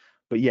yourself.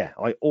 But yeah,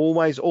 I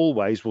always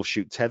will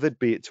shoot tethered,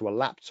 be it to a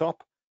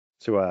laptop,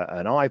 to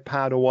an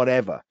iPad or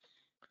whatever.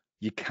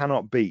 You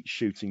cannot beat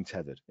shooting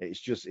tethered. It's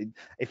just,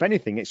 if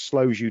anything, it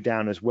slows you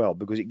down as well,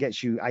 because it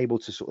gets you able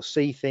to sort of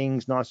see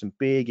things nice and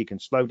big. You can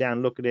slow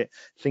down, look at it,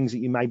 things that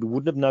you maybe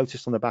wouldn't have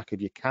noticed on the back of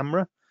your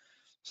camera.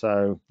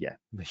 So yeah,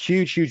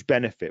 huge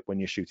benefit when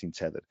you're shooting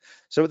tethered.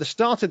 So at the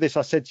start of this,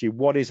 I said to you,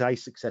 what is a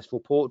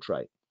successful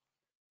portrait?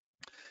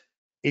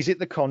 Is it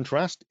the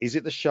contrast? Is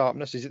it the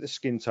sharpness? Is it the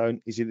skin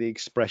tone? Is it the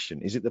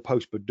expression? Is it the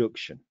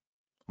post-production?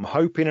 I'm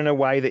hoping in a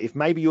way that if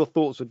maybe your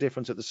thoughts were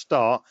different at the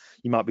start,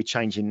 you might be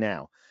changing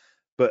now.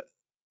 But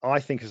I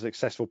think a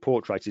successful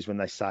portrait is when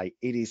they say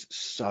it is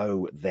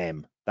so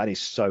them. That is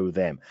so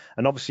them.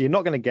 And obviously, you're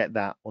not going to get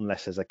that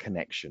unless there's a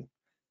connection.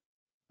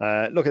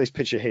 Look at this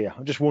picture here.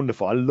 Just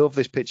wonderful. I love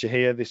this picture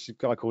here. This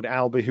guy called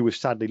Albie, who was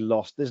sadly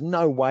lost. There's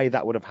no way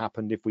that would have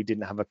happened if we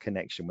didn't have a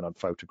connection when I'd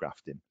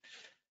photographed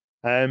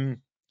him.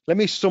 Let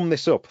me sum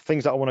this up.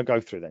 Things that I want to go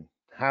through then.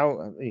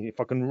 How, if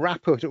I can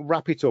wrap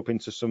it up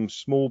into some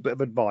small bit of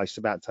advice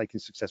about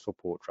taking successful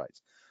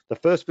portraits. The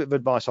first bit of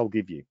advice I'll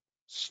give you: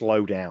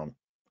 slow down.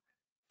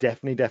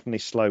 Definitely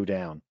slow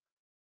down.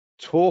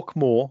 Talk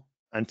more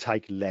and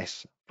take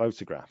less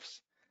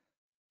photographs.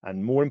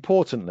 And more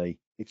importantly,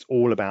 it's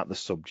all about the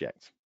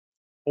subject.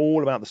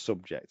 All about the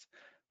subject.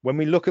 When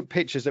we look at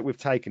pictures that we've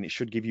taken, it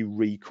should give you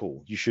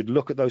recall. You should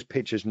look at those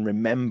pictures and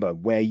remember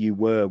where you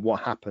were, what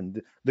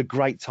happened, the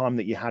great time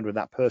that you had with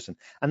that person.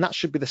 And that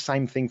should be the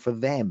same thing for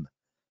them.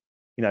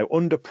 You know,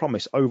 under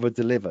promise, over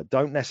deliver.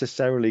 Don't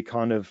necessarily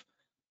kind of,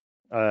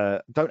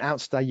 don't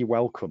outstay your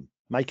welcome.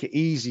 Make it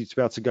easy to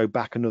be able to go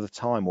back another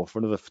time, or for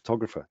another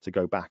photographer to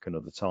go back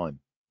another time.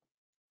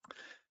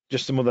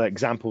 Just some other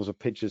examples of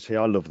pictures here.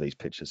 I love these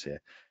pictures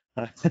here.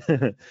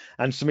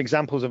 And some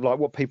examples of like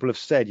what people have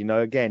said, you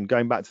know, again,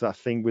 going back to that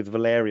thing with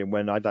Valerian,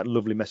 when I had that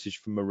lovely message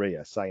from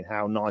Maria saying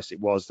how nice it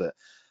was that,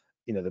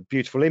 you know, the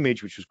beautiful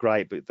image, which was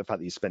great, but the fact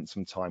that you spent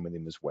some time with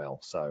him as well.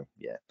 So,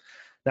 yeah.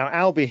 Now,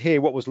 Albie here,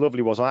 what was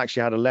lovely was I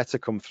actually had a letter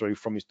come through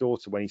from his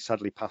daughter when he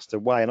sadly passed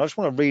away. And I just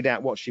want to read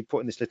out what she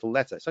put in this little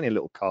letter. It's only a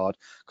little card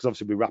because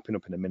obviously we're wrapping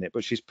up in a minute,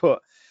 but she's put,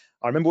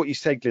 I remember what you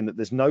said, Glyn, that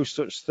there's no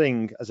such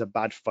thing as a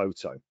bad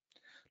photo.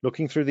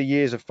 Looking through the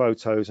years of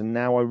photos, and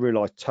now I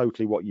realise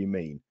totally what you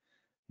mean.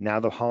 Now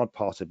the hard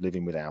part of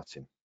living without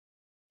him.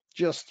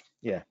 Just,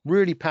 yeah,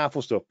 really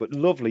powerful stuff, but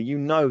lovely. You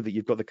know that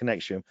you've got the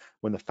connection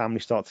when the family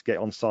starts to get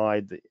on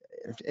side.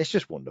 It's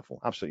just wonderful,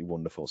 absolutely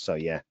wonderful. So,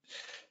 yeah.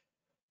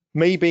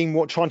 Me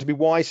being trying to be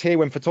wise here,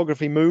 when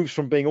photography moves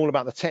from being all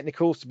about the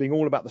technicals to being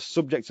all about the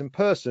subject and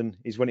person,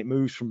 is when it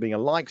moves from being a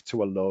like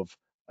to a love,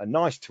 a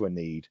nice to a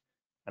need,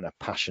 and a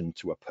passion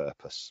to a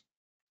purpose.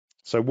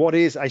 So what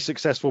is a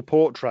successful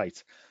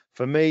portrait?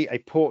 For me, a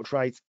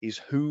portrait is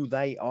who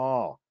they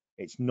are.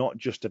 It's not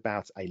just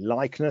about a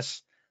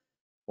likeness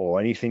or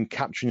anything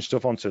capturing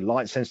stuff onto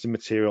light sensitive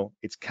material.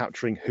 It's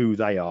capturing who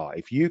they are.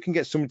 If you can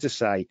get someone to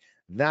say,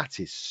 that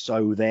is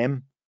so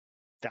them,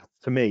 that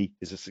to me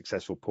is a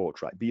successful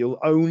portrait. But you'll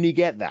only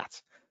get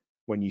that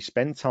when you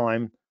spend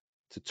time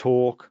to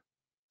talk,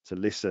 to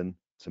listen,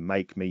 to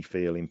make me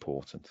feel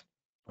important.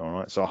 All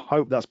right, so I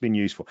hope that's been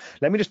useful.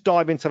 Let me just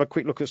dive into have a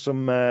quick look at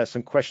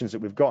some questions that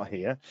we've got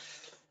here.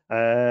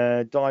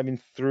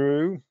 Diving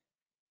through.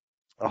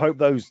 I hope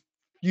those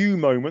few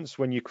moments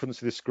when you couldn't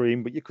see the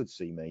screen, but you could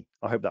see me.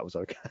 I hope that was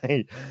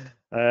okay.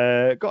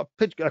 Got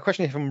a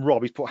question here from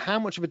Rob. He's put, how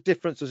much of a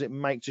difference does it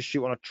make to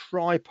shoot on a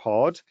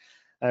tripod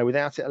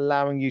without it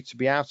allowing you to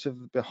be out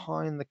of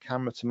behind the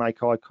camera to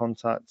make eye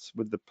contact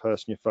with the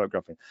person you're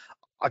photographing?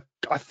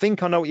 I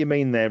think I know what you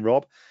mean there,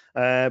 Rob.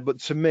 But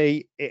to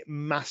me, it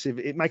makes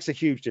a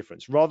huge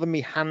difference. Rather than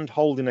me hand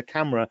holding a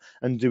camera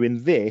and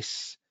doing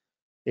this,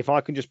 if I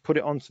can just put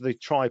it onto the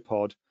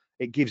tripod,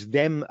 it gives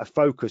them a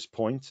focus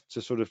point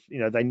to sort of, you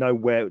know, they know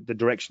where the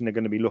direction they're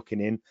going to be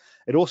looking in.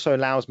 It also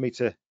allows me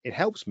to, it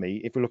helps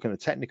me if we're looking at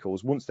the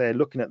technicals, once they're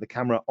looking at the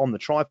camera on the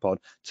tripod,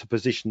 to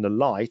position the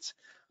light.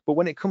 But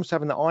when it comes to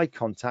having the eye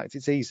contact,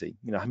 it's easy.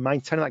 You know,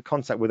 maintaining that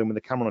contact with them with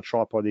the camera on a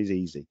tripod is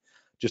easy.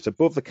 Just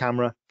above the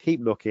camera, keep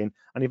looking,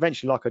 and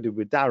eventually, like I did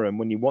with Darren,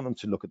 when you want them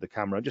to look at the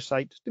camera, just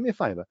say, just do me a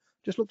favor,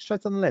 just look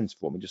straight on the lens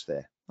for me, just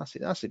there. That's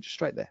it, just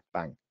straight there,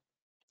 bang.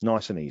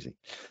 Nice and easy.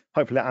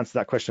 Hopefully that answered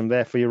that question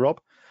there for you,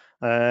 Rob.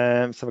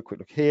 Let's have a quick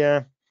look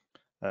here.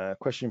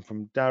 Question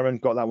from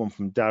Darren, got that one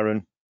from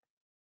Darren.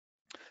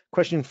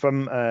 Question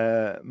from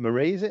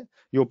Marie, is it?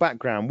 Your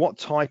background, what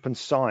type and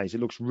size?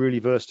 It looks really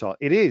versatile.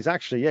 It is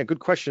actually, yeah, good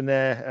question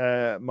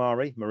there,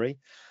 Marie.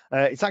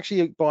 It's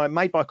actually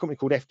made by a company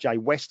called FJ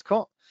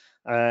Westcott,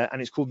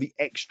 and it's called the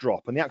X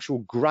Drop. And the actual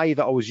grey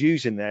that I was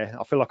using there,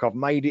 I feel like I've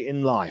made it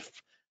in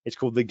life. It's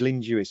called the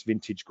Glyn Dewis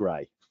Vintage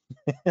Grey.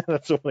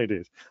 That's all it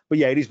is. But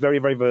yeah, it is very,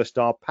 very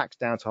versatile, packs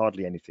down to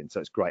hardly anything. So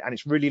it's great. And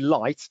it's really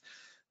light.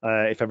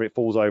 If ever it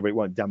falls over, it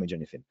won't damage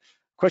anything.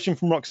 Question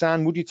from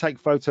Roxanne, would you take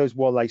photos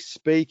while they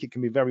speak? It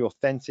can be very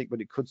authentic,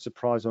 but it could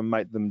surprise them and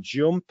make them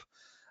jump.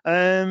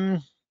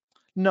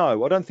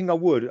 No, I don't think I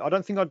would. I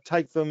don't think I'd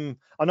take them.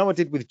 I know I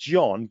did with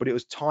John, but it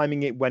was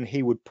timing it when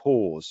he would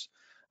pause,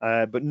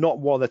 but not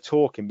while they're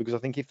talking, because I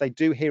think if they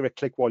do hear a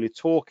click while you're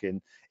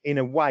talking, in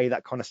a way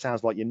that kind of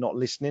sounds like you're not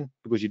listening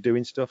because you're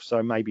doing stuff.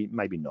 So maybe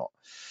not.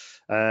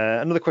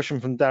 Another question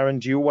from Darren,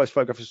 do you always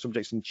photograph the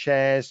subjects in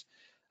chairs?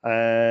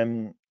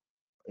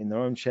 In their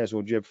own chairs,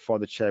 or do you ever fly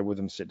the chair with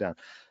them sit down?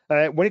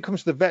 When it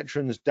comes to the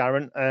veterans,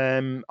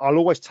 Darren, I'll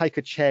always take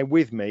a chair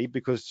with me,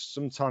 because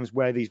sometimes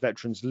where these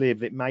veterans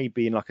live, it may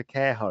be in like a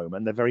care home,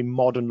 and they're very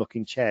modern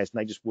looking chairs,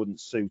 and they just wouldn't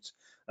suit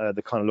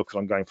the kind of look that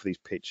I'm going for these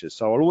pictures.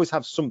 So I'll always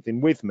have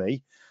something with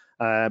me.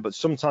 But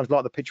sometimes,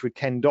 like the picture with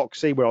Ken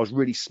Doxey, where I was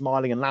really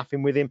smiling and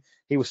laughing with him,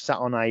 he was sat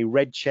on a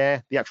red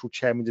chair. The actual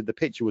chair we did the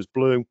picture was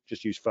blue,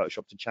 just used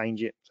Photoshop to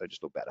change it, so it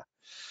just looked better.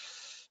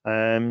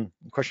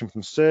 Question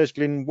from Serge: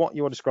 Glyn, what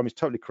you are describing is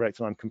totally correct,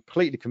 and I'm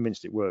completely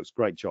convinced it works.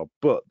 Great job.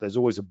 But there's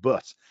always a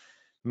but.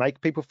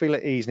 Make people feel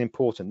at ease and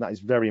important. That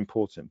is very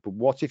important. But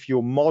what if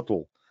your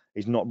model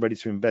is not ready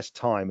to invest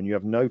time and you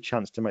have no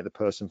chance to make the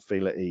person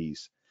feel at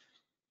ease?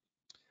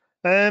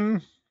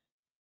 Then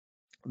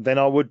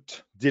I would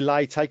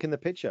delay taking the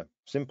picture.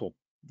 Simple.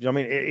 You know what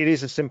I mean? It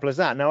is as simple as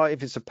that. Now,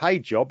 if it's a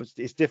paid job,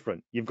 it's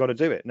different. You've got to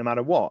do it no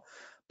matter what.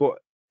 But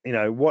you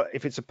know what?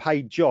 If it's a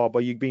paid job,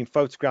 are you being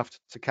photographed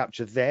to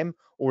capture them,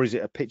 or is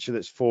it a picture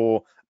that's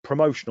for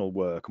promotional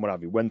work and what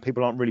have you? When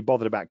people aren't really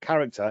bothered about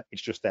character,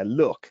 it's just their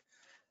look.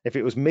 If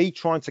it was me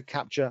trying to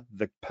capture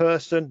the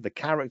person, the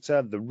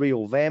character, the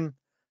real them,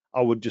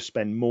 I would just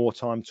spend more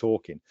time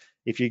talking.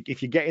 If you're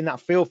getting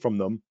that feel from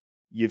them,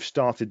 you've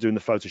started doing the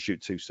photo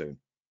shoot too soon.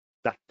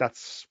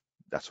 That's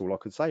all I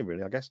could say,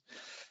 really, I guess.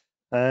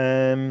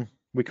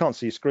 We can't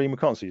see your screen. We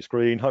can't see your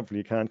screen. Hopefully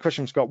you can.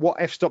 Question from Scott: what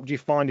f-stop do you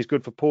find is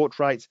good for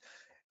portraits?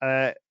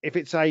 If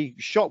it's a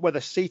shot whether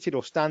seated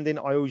or standing,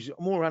 I'm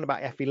more around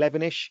about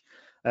f11ish.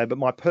 But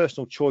my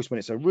personal choice when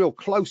it's a real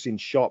close-in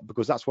shot,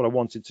 because that's what I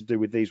wanted to do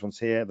with these ones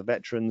here, the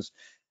veterans,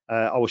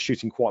 I was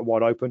shooting quite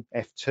wide open,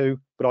 f2,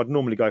 but I'd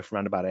normally go for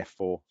around about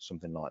f4,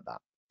 something like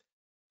that.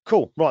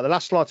 Cool. Right, the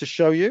last slide to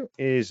show you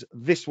is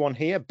this one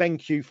here,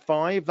 BenQ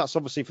 5. That's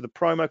obviously for the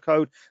promo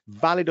code,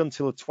 valid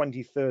until the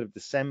 23rd of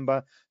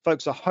December.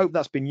 Folks, I hope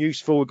that's been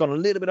useful. We've gone a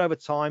little bit over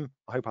time.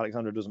 I hope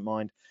Alexandra doesn't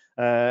mind.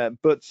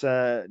 But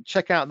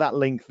check out that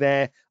link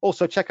there.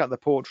 Also, check out the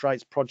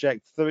Portraits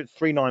Project,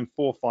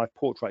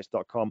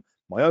 3945portraits.com,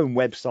 my own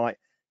website,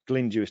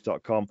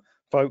 glyndewis.com.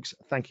 Folks,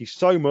 thank you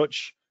so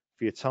much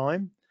for your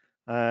time.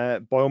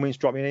 By all means,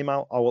 drop me an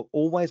email. I will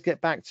always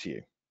get back to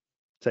you.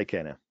 Take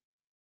care now.